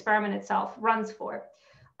that the experiment itself runs for.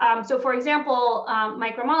 So for example,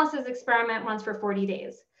 micromolysis experiment runs for 40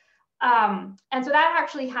 days. And so that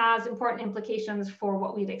actually has important implications for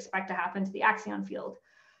what we'd expect to happen to the axion field.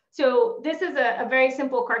 So this is a very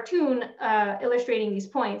simple cartoon illustrating these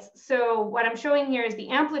points. So what I'm showing here is the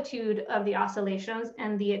amplitude of the oscillations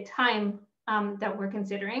and the time that we're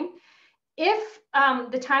considering. If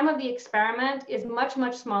the time of the experiment is much,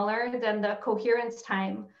 much smaller than the coherence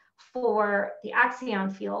time for the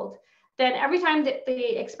axion field, then every time that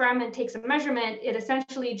the experiment takes a measurement, it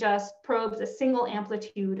essentially just probes a single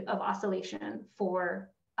amplitude of oscillation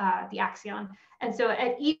for the axion. And so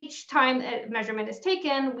at each time a measurement is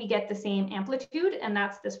taken, we get the same amplitude, and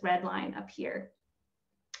that's this red line up here.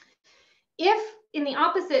 If in the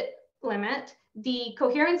opposite limit, the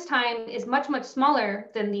coherence time is much, much smaller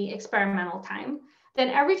than the experimental time, then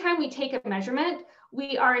every time we take a measurement,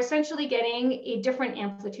 we are essentially getting a different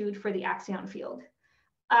amplitude for the axion field.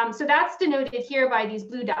 So that's denoted here by these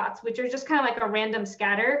blue dots, which are just kind of like a random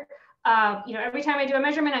scatter. Every time I do a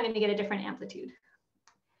measurement, I'm going to get a different amplitude.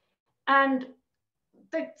 And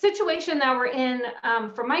the situation that we're in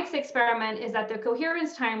for Mike's experiment is that the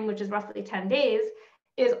coherence time, which is roughly 10 days,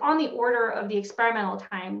 is on the order of the experimental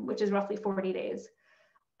time, which is roughly 40 days.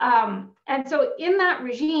 And so in that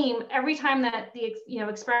regime, every time that the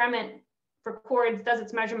experiment does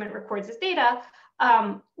its measurement, records its data,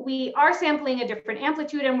 we are sampling a different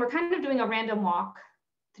amplitude, and we're kind of doing a random walk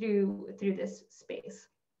through this space.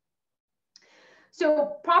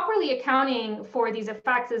 So properly accounting for these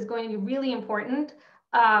effects is going to be really important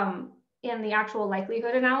in the actual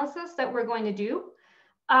likelihood analysis that we're going to do.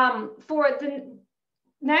 For the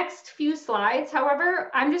next few slides,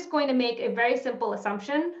 however, I'm just going to make a very simple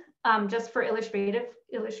assumption just for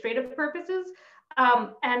illustrative purposes.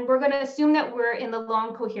 And we're going to assume that we're in the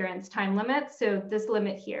long coherence time limit. So this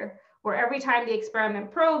limit here, where every time the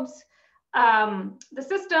experiment probes the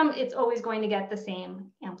system, it's always going to get the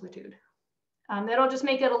same amplitude. That'll just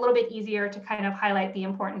make it a little bit easier to kind of highlight the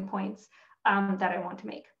important points that I want to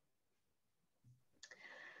make.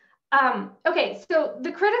 Okay, so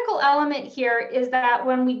the critical element here is that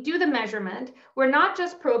when we do the measurement, we're not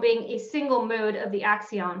just probing a single mode of the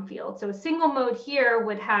axion field. So a single mode here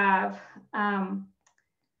would have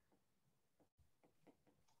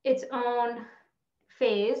its own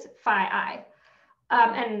phase, phi I.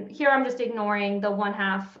 And here I'm just ignoring the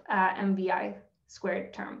 1/2 mvi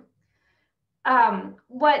squared term.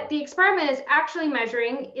 What the experiment is actually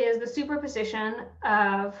measuring is the superposition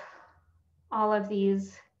of all of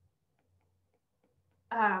these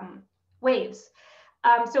waves.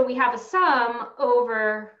 So we have a sum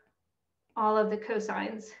over all of the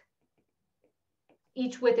cosines,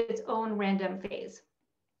 each with its own random phase.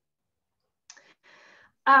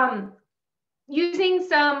 Using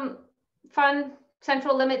some fun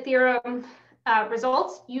central limit theorem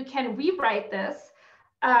results, you can rewrite this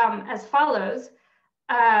as follows.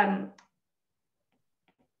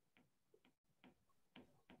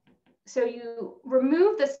 So you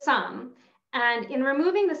remove the sum, and in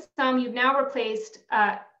removing the sum, you've now replaced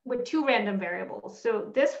with 2 random variables.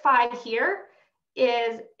 So this phi here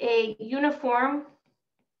is a uniform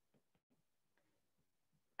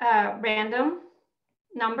random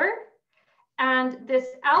number, and this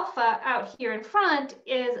alpha out here in front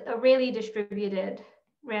is a Rayleigh distributed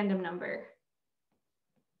random number.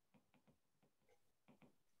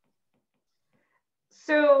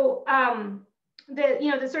 So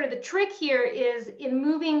the sort of the trick here is in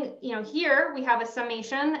moving, here we have a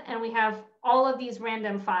summation and we have all of these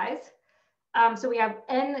random phi's. So we have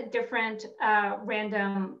n different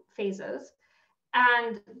random phases.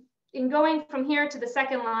 And in going from here to the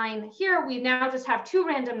second line here, we now just have two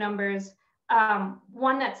random numbers,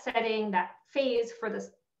 one that's setting that phase for the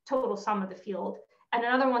total sum of the field, and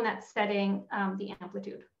another one that's setting the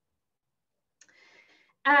amplitude.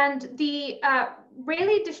 And the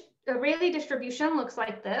Rayleigh distribution looks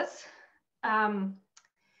like this.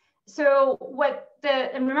 So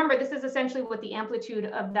and remember, this is essentially what the amplitude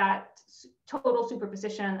of that total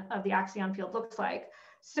superposition of the axion field looks like.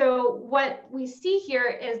 So what we see here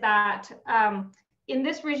is that in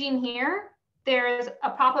this regime here, there's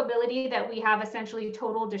a probability that we have essentially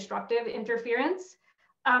total destructive interference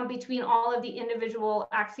between all of the individual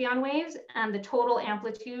axion waves, and the total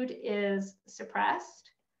amplitude is suppressed.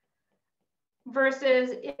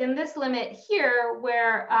 Versus in this limit here,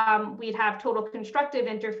 where we'd have total constructive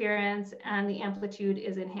interference and the amplitude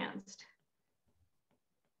is enhanced.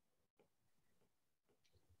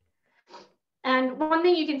 And one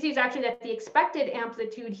thing you can see is actually that the expected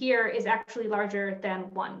amplitude here is actually larger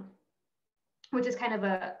than 1, which is kind of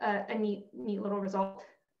a neat little result.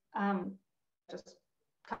 Just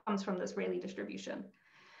comes from this Rayleigh distribution.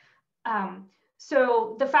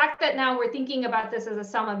 So the fact that now we're thinking about this as a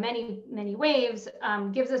sum of many waves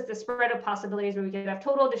gives us the spread of possibilities where we could have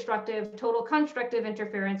total destructive, total constructive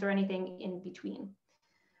interference, or anything in between.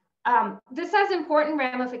 This has important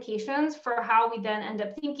ramifications for how we then end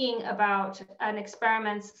up thinking about an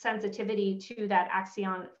experiment's sensitivity to that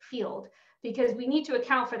axion field, because we need to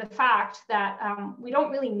account for the fact that we don't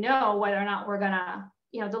really know whether or not we're gonna,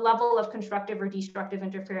 the level of constructive or destructive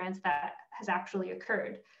interference that has actually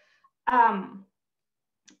occurred.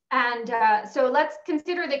 So let's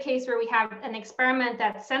consider the case where we have an experiment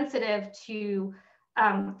that's sensitive to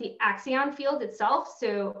the axion field itself,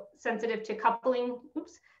 so sensitive to coupling,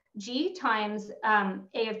 G times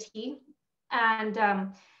A of t.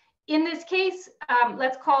 And in this case,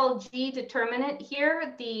 let's call G determinant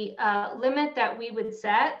here the limit that we would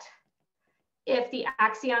set if the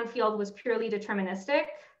axion field was purely deterministic.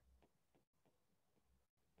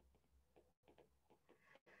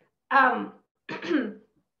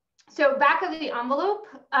 So back of the envelope,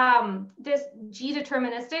 this G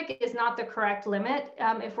deterministic is not the correct limit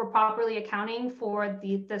if we're properly accounting for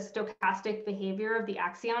the stochastic behavior of the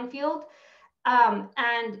axion field.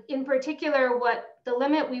 And in particular, what the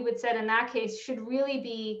limit we would set in that case should really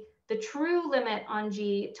be the true limit on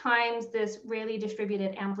G times this Rayleigh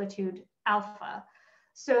distributed amplitude alpha.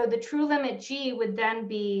 So the true limit G would then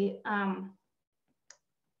be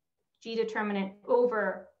G determinant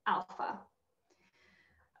over alpha.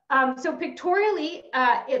 So pictorially,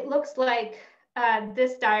 it looks like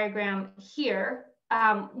this diagram here,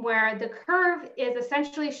 where the curve is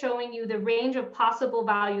essentially showing you the range of possible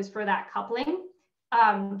values for that coupling,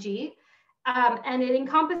 G. And it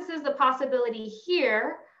encompasses the possibility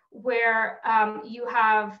here where you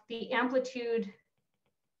have the amplitude,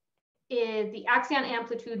 the axion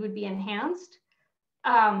amplitude would be enhanced.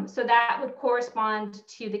 So that would correspond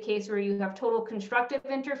to the case where you have total constructive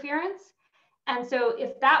interference. And so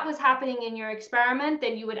if that was happening in your experiment,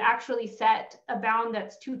 then you would actually set a bound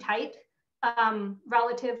that's too tight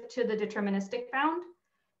relative to the deterministic bound.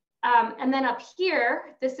 And then up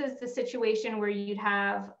here, this is the situation where you'd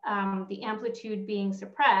have the amplitude being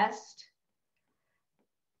suppressed,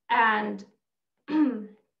 and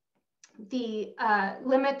the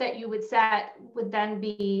limit that you would set would then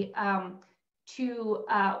be too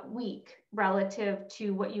weak relative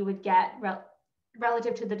to what you would get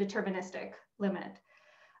relative to the deterministic limit.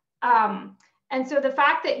 And so the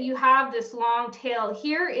fact that you have this long tail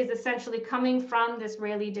here is essentially coming from this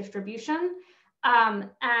Rayleigh distribution.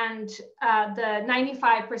 And the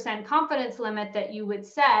 95% confidence limit that you would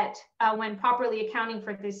set when properly accounting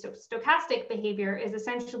for this stochastic behavior is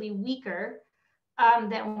essentially weaker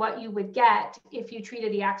than what you would get if you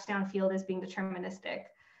treated the axion field as being deterministic.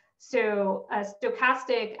 So a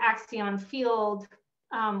stochastic axion field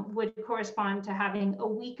would correspond to having a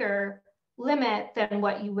weaker limit than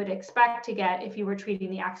what you would expect to get if you were treating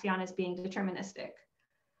the axion as being deterministic.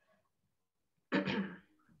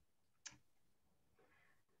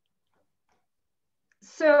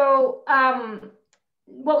 So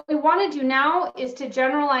what we want to do now is to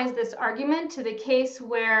generalize this argument to the case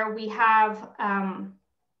where we have an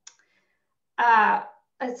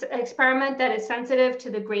experiment that is sensitive to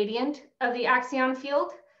the gradient of the axion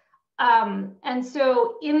field. And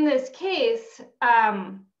so in this case,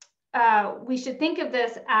 we should think of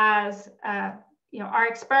this as, our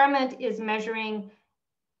experiment is measuring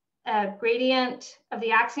a gradient of the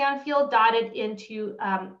axion field dotted into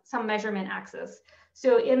some measurement axis.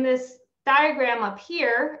 So in this diagram up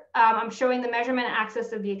here, I'm showing the measurement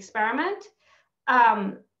axis of the experiment.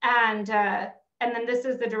 And then this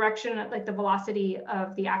is the direction, like the velocity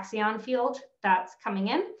of the axion field that's coming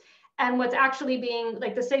in. And what's actually being,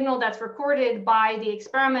 like the signal that's recorded by the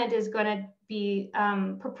experiment is going to be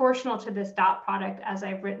proportional to this dot product as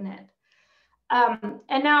I've written it.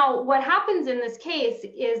 And now what happens in this case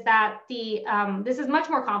is that this is much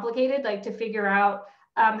more complicated, like to figure out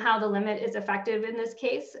how the limit is effective in this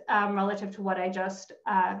case relative to what I just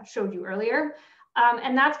showed you earlier.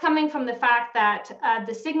 And that's coming from the fact that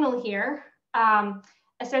the signal here,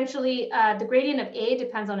 essentially the gradient of A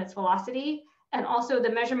depends on its velocity, and also the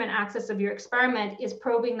measurement axis of your experiment is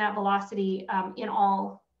probing that velocity in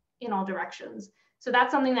all directions. So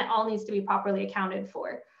that's something that all needs to be properly accounted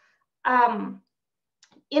for.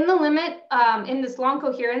 In the limit, in this long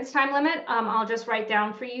coherence time limit, I'll just write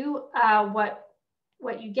down for you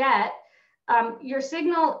what you get. Your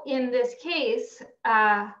signal in this case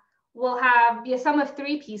will be a sum of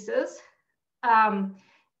 3 pieces.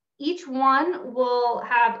 Each one will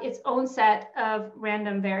have its own set of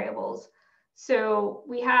random variables. So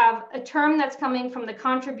we have a term that's coming from the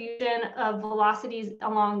contribution of velocities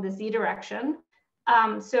along the z direction.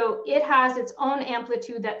 So it has its own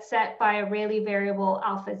amplitude that's set by a Rayleigh variable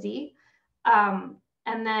alpha z, and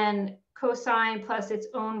then cosine plus its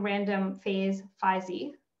own random phase phi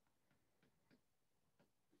z.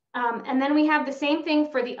 And then we have the same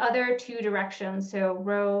thing for the other 2 directions. So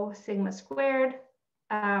rho sigma squared.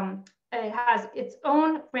 It has its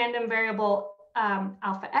own random variable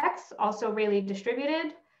alpha x, also Rayleigh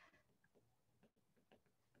distributed,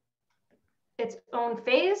 its own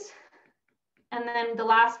phase. And then the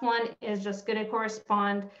last one is just going to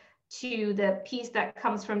correspond to the piece that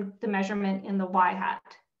comes from the measurement in the y hat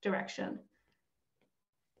direction.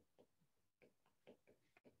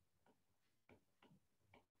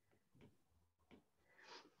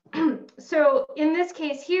 So in this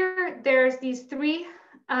case here, there's these 3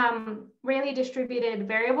 Rayleigh distributed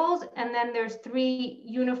variables, and then there's 3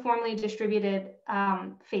 uniformly distributed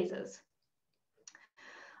phases.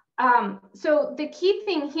 So the key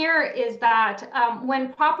thing here is that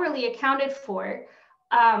when properly accounted for,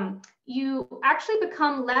 you actually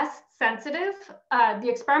become less sensitive. The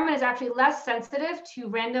experiment is actually less sensitive to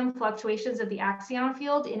random fluctuations of the axion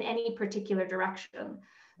field in any particular direction.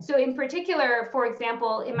 So in particular, for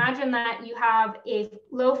example, imagine that you have a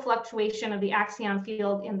low fluctuation of the axion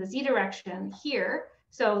field in the z direction here.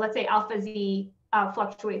 So let's say alpha z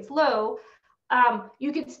fluctuates low.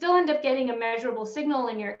 You could still end up getting a measurable signal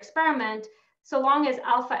in your experiment so long as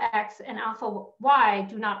alpha x and alpha y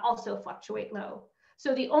do not also fluctuate low.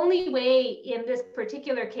 So the only way in this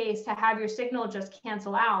particular case to have your signal just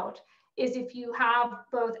cancel out is if you have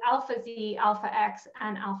both alpha z, alpha x,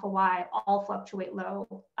 and alpha y all fluctuate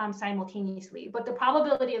low simultaneously. But the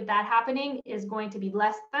probability of that happening is going to be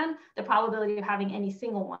less than the probability of having any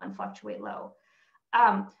single one fluctuate low.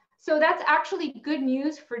 So that's actually good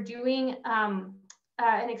news for doing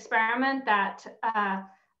an experiment that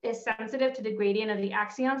is sensitive to the gradient of the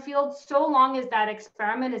axion field, so long as that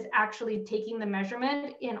experiment is actually taking the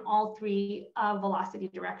measurement in all 3 velocity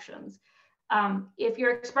directions. If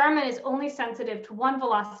your experiment is only sensitive to one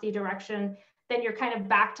velocity direction, then you're kind of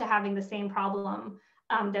back to having the same problem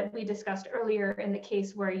that we discussed earlier in the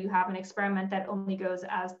case where you have an experiment that only goes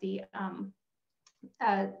as the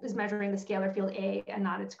is measuring the scalar field A and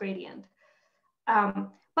not its gradient.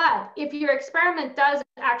 But if your experiment does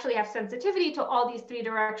actually have sensitivity to all these 3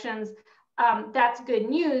 directions, that's good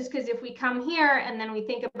news, because if we come here and then we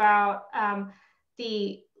think about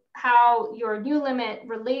how your new limit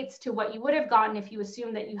relates to what you would have gotten if you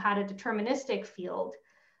assume that you had a deterministic field,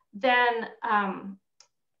 then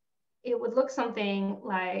it would look something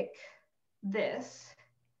like this.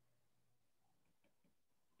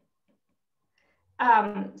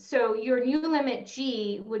 So your new limit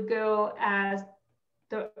G would go as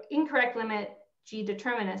the incorrect limit G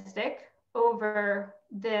deterministic over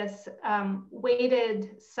this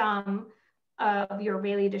weighted sum of your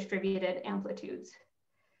Rayleigh distributed amplitudes.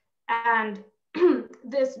 And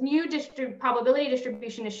this new probability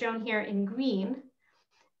distribution is shown here in green.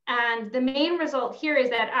 And the main result here is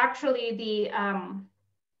that actually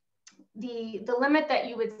the limit that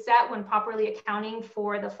you would set when properly accounting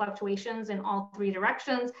for the fluctuations in all 3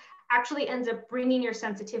 directions actually ends up bringing your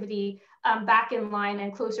sensitivity back in line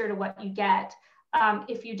and closer to what you get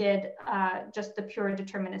if you did just the pure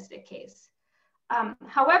deterministic case.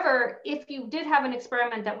 However, if you did have an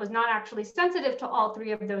experiment that was not actually sensitive to all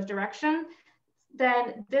 3 of those directions,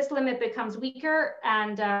 then this limit becomes weaker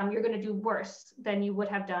and you're going to do worse than you would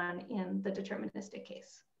have done in the deterministic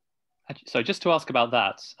case. So just to ask about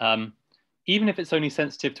that, even if it's only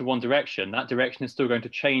sensitive to one direction, that direction is still going to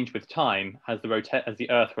change with time as the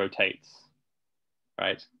Earth rotates,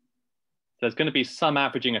 right? So there's going to be some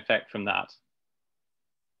averaging effect from that.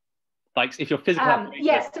 Like if your physical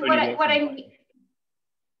yes. So what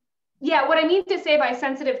I mean to say by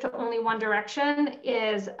sensitive to only one direction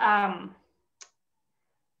is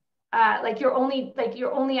like you're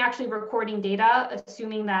only actually recording data,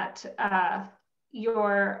 assuming that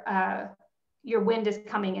your wind is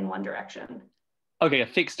coming in one direction. Okay, a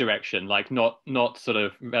fixed direction, like not sort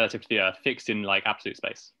of relative to the Earth, fixed in like absolute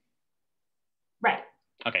space. Right.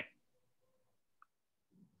 Okay.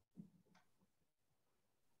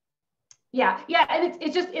 Yeah, and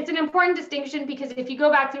it's an important distinction, because if you go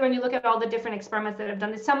back through and you look at all the different experiments that have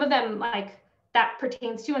done this, some of them like that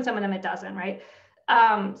pertains to, and some of them it doesn't, right?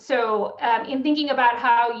 In thinking about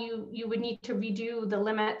how you would need to redo the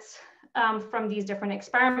limits from these different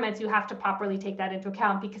experiments, you have to properly take that into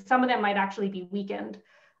account, because some of them might actually be weakened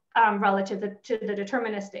relative to the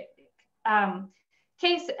deterministic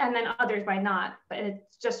case, and then others might not. But it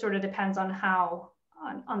just sort of depends on how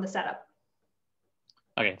on the setup.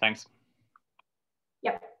 Okay, thanks.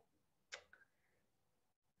 Yep.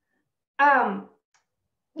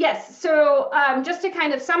 Yes, so just to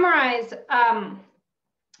kind of summarize,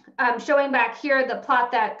 showing back here the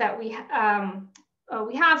plot that we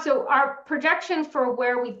have. So our projections for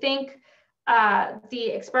where we think the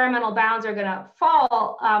experimental bounds are going to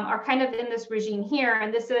fall are kind of in this regime here.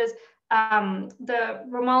 And this is the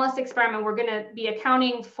anomalous experiment. We're going to be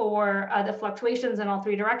accounting for the fluctuations in all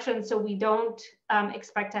three directions. So we don't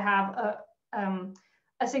expect to have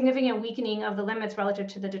a significant weakening of the limits relative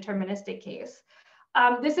to the deterministic case.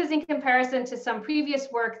 This is in comparison to some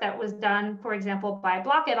previous work that was done, for example, by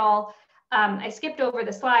Block et al. I skipped over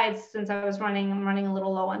the slides since I'm running a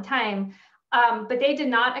little low on time, but they did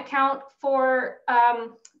not account for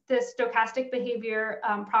the stochastic behavior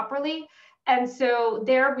properly. And so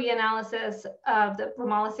their reanalysis of the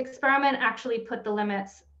anomalous experiment actually put the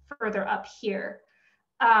limits further up here.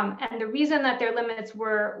 And the reason that their limits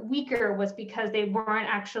were weaker was because they weren't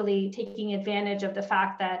actually taking advantage of the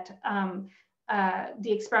fact that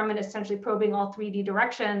the experiment is essentially probing all 3D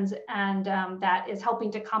directions, and that is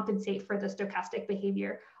helping to compensate for the stochastic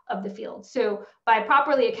behavior of the field. So by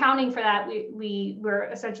properly accounting for that, we were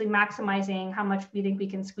essentially maximizing how much we think we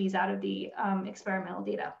can squeeze out of the experimental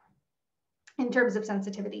data in terms of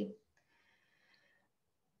sensitivity.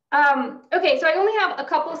 Okay, so I only have a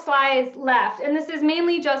couple slides left, and this is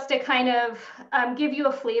mainly just to kind of give you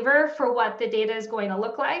a flavor for what the data is going to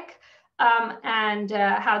look like and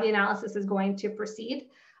how the analysis is going to proceed.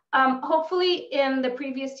 Hopefully in the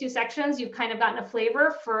previous two sections, you've kind of gotten a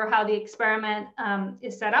flavor for how the experiment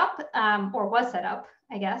is set up, or was set up,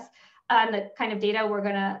 I guess, and the kind of data we're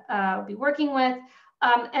gonna be working with.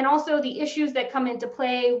 And also the issues that come into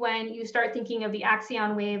play when you start thinking of the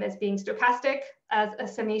axion wave as being stochastic, as a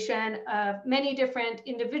summation of many different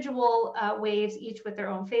individual waves, each with their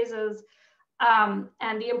own phases,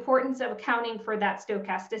 and the importance of accounting for that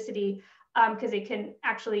stochasticity, because it can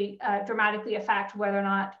actually dramatically affect whether or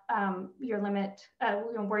not your limit,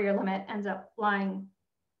 where your limit ends up lying.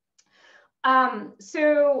 In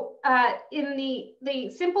the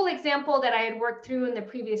simple example that I had worked through in the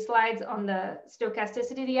previous slides on the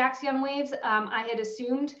stochasticity of the axion waves, I had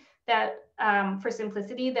assumed that for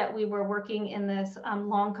simplicity that we were working in this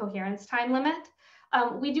long coherence time limit.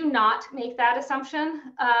 We do not make that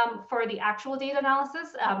assumption for the actual data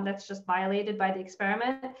analysis. That's just violated by the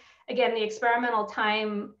experiment. Again, the experimental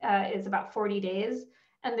time is about 40 days,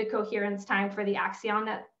 and the coherence time for the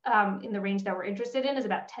axion in the range that we're interested in is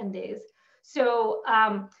about 10 days. So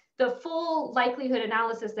the full likelihood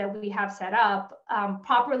analysis that we have set up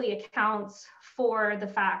properly accounts for the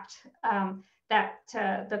fact that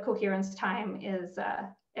the coherence time is,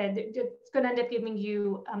 it's going to end up giving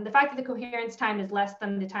you, the fact that the coherence time is less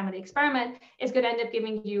than the time of the experiment is going to end up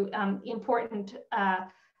giving you important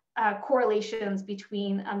correlations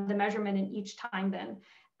between the measurement in each time bin,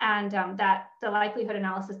 and that the likelihood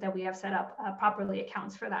analysis that we have set up properly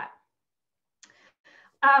accounts for that.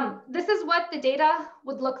 This is what the data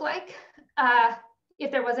would look like if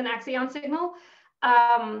there was an axion signal.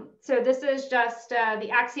 So this is just the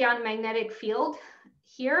axion magnetic field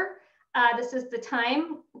here. This is the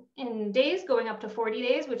time in days going up to 40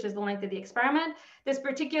 days, which is the length of the experiment. This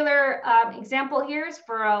particular example here is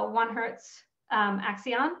for a 1 Hertz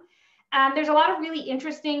axion. And there's a lot of really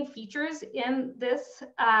interesting features in this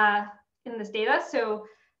data. So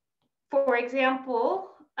for example,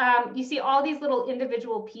 you see all these little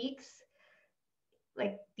individual peaks,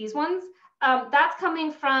 like these ones. That's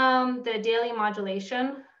coming from the daily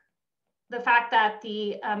modulation the fact that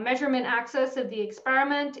the measurement axis of the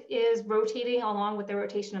experiment is rotating along with the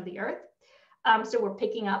rotation of the Earth. So we're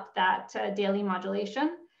picking up that daily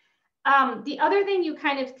modulation. The other thing you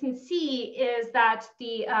kind of can see is that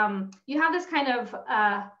the you have this kind of,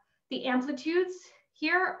 the amplitudes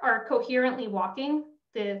here are coherently walking,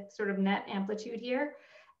 the sort of net amplitude here.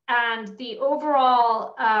 And the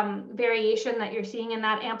overall variation that you're seeing in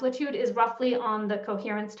that amplitude is roughly on the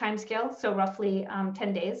coherence timescale, so roughly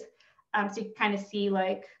 10 days. So you kind of see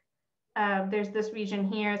like, there's this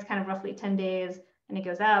region here, it's kind of roughly 10 days, and it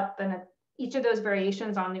goes up, and each of those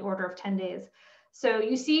variations on the order of 10 days. So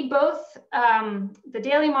you see both the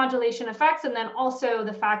daily modulation effects, and then also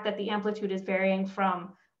the fact that the amplitude is varying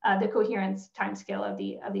from the coherence timescale of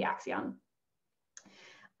the axion.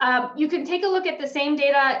 You can take a look at the same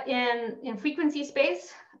data in frequency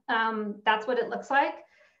space. That's what it looks like.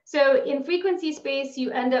 So in frequency space, you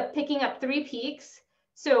end up picking up 3 peaks.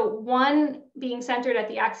 So 1 being centered at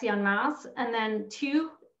the axion mass, and then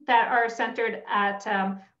 2 that are centered at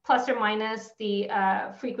plus or minus the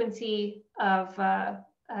frequency of the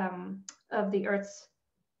Earth's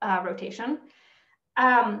rotation.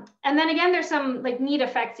 And then again, there's some like neat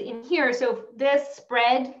effects in here. So this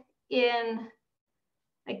spread in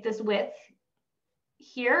like this width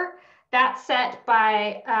here, that's set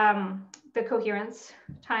by the coherence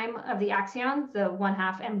time of the axion, the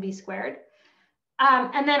 1/2 mv squared.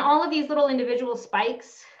 And then all of these little individual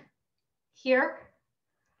spikes here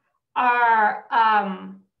are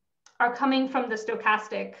coming from the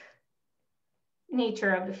stochastic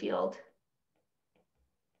nature of the field.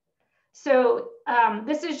 So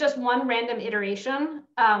this is just one random iteration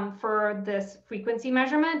for this frequency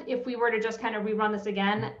measurement. If we were to just kind of rerun this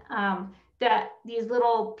again, that these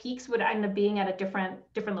little peaks would end up being at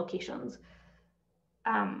different locations.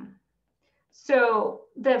 So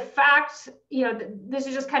the fact, this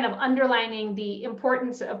is just kind of underlining the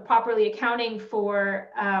importance of properly accounting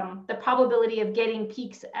for the probability of getting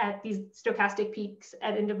peaks at these stochastic peaks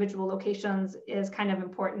at individual locations is kind of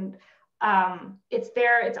important. It's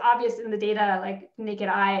there, it's obvious in the data, like naked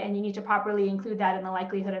eye, and you need to properly include that in the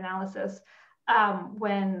likelihood analysis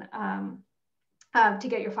to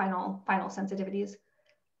get your final sensitivities.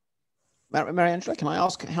 Mariangela, can I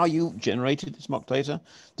ask how you generated this mock data?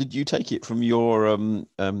 Did you take it from your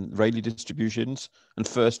Rayleigh distributions and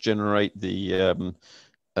first generate the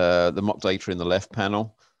mock data in the left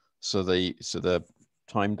panel, so the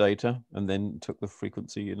time data, and then took the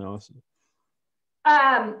frequency analysis?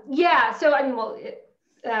 Yeah. So I mean, well, it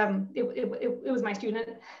was my student,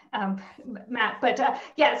 Matt. But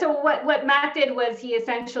yeah. So what Matt did was he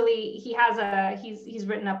essentially he's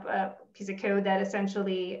written up a piece of code that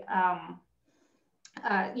essentially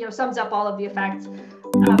sums up all of the effects of the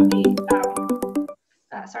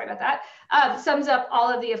sorry about that, sums up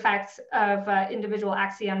all of the effects of individual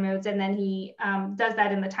axion modes, and then he does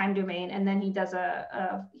that in the time domain, and then he does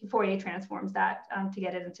he Fourier transforms that to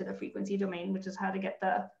get it into the frequency domain, which is how to get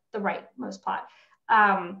the rightmost plot.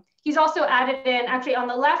 He's also added in, actually on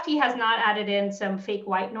the left, he has not added in some fake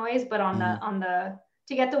white noise, but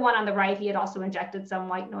to get the one on the right, he had also injected some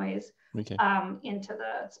white noise into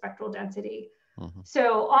the spectral density.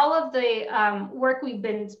 So all of the work we've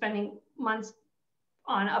been spending months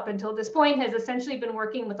on up until this point has essentially been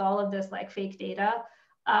working with all of this like fake data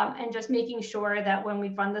and just making sure that when we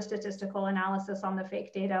run the statistical analysis on the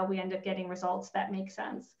fake data, we end up getting results that make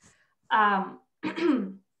sense.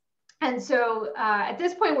 And so at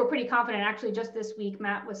this point, we're pretty confident. Actually, just this week,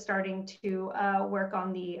 Matt was starting to work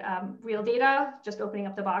on the real data, just opening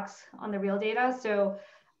up the box on the real data. So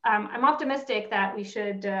I'm optimistic that we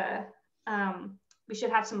should have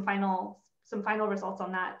some final results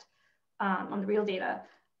on that, on the real data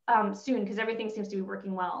soon, because everything seems to be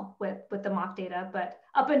working well with the mock data. But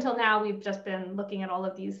up until now, we've just been looking at all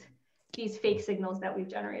of these fake signals that we've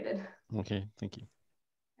generated. Okay, thank you.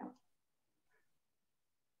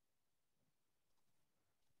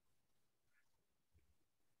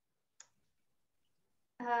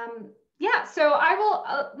 Yeah, so I will,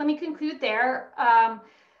 let me conclude there.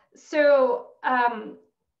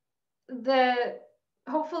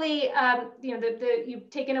 Hopefully, you've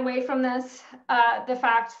taken away from this the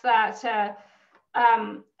fact that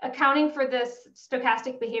accounting for this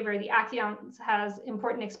stochastic behavior, the axions has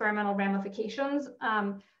important experimental ramifications.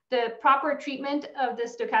 The proper treatment of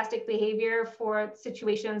this stochastic behavior for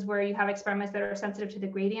situations where you have experiments that are sensitive to the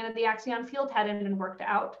gradient of the axion field hadn't been worked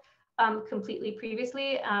out completely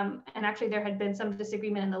previously. And actually there had been some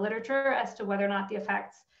disagreement in the literature as to whether or not the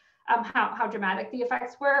effects, how dramatic the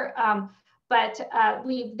effects were. But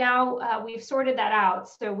we've sorted that out.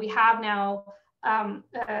 So we have now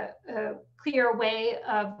a clear way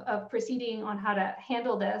of proceeding on how to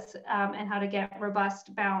handle this and how to get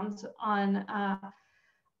robust bounds on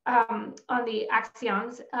the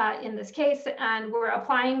axions in this case. And we're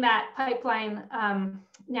applying that pipeline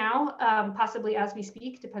now, possibly as we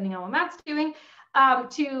speak, depending on what Matt's doing,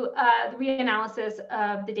 to the reanalysis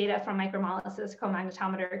of the data from micromolysis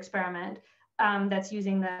comagnetometer experiment that's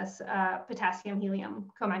using this potassium helium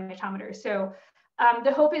comagnetometer. So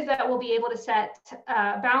the hope is that we'll be able to set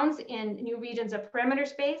bounds in new regions of parameter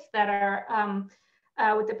space that are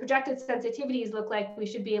with the projected sensitivities look like we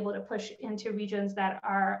should be able to push into regions that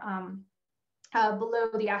are below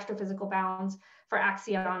the astrophysical bounds for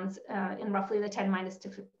axions in roughly the 10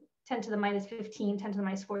 to the minus 15, 10 to the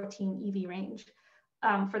minus 14 EV range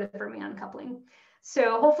for the fermion coupling.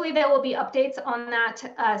 So hopefully there will be updates on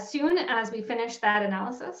that soon as we finish that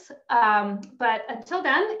analysis. But until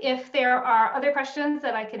then, if there are other questions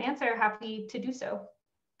that I can answer, happy to do so.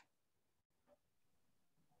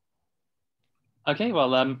 Okay,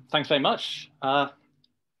 well, thanks very much.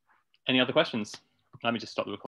 Any other questions? Let me just stop the recording.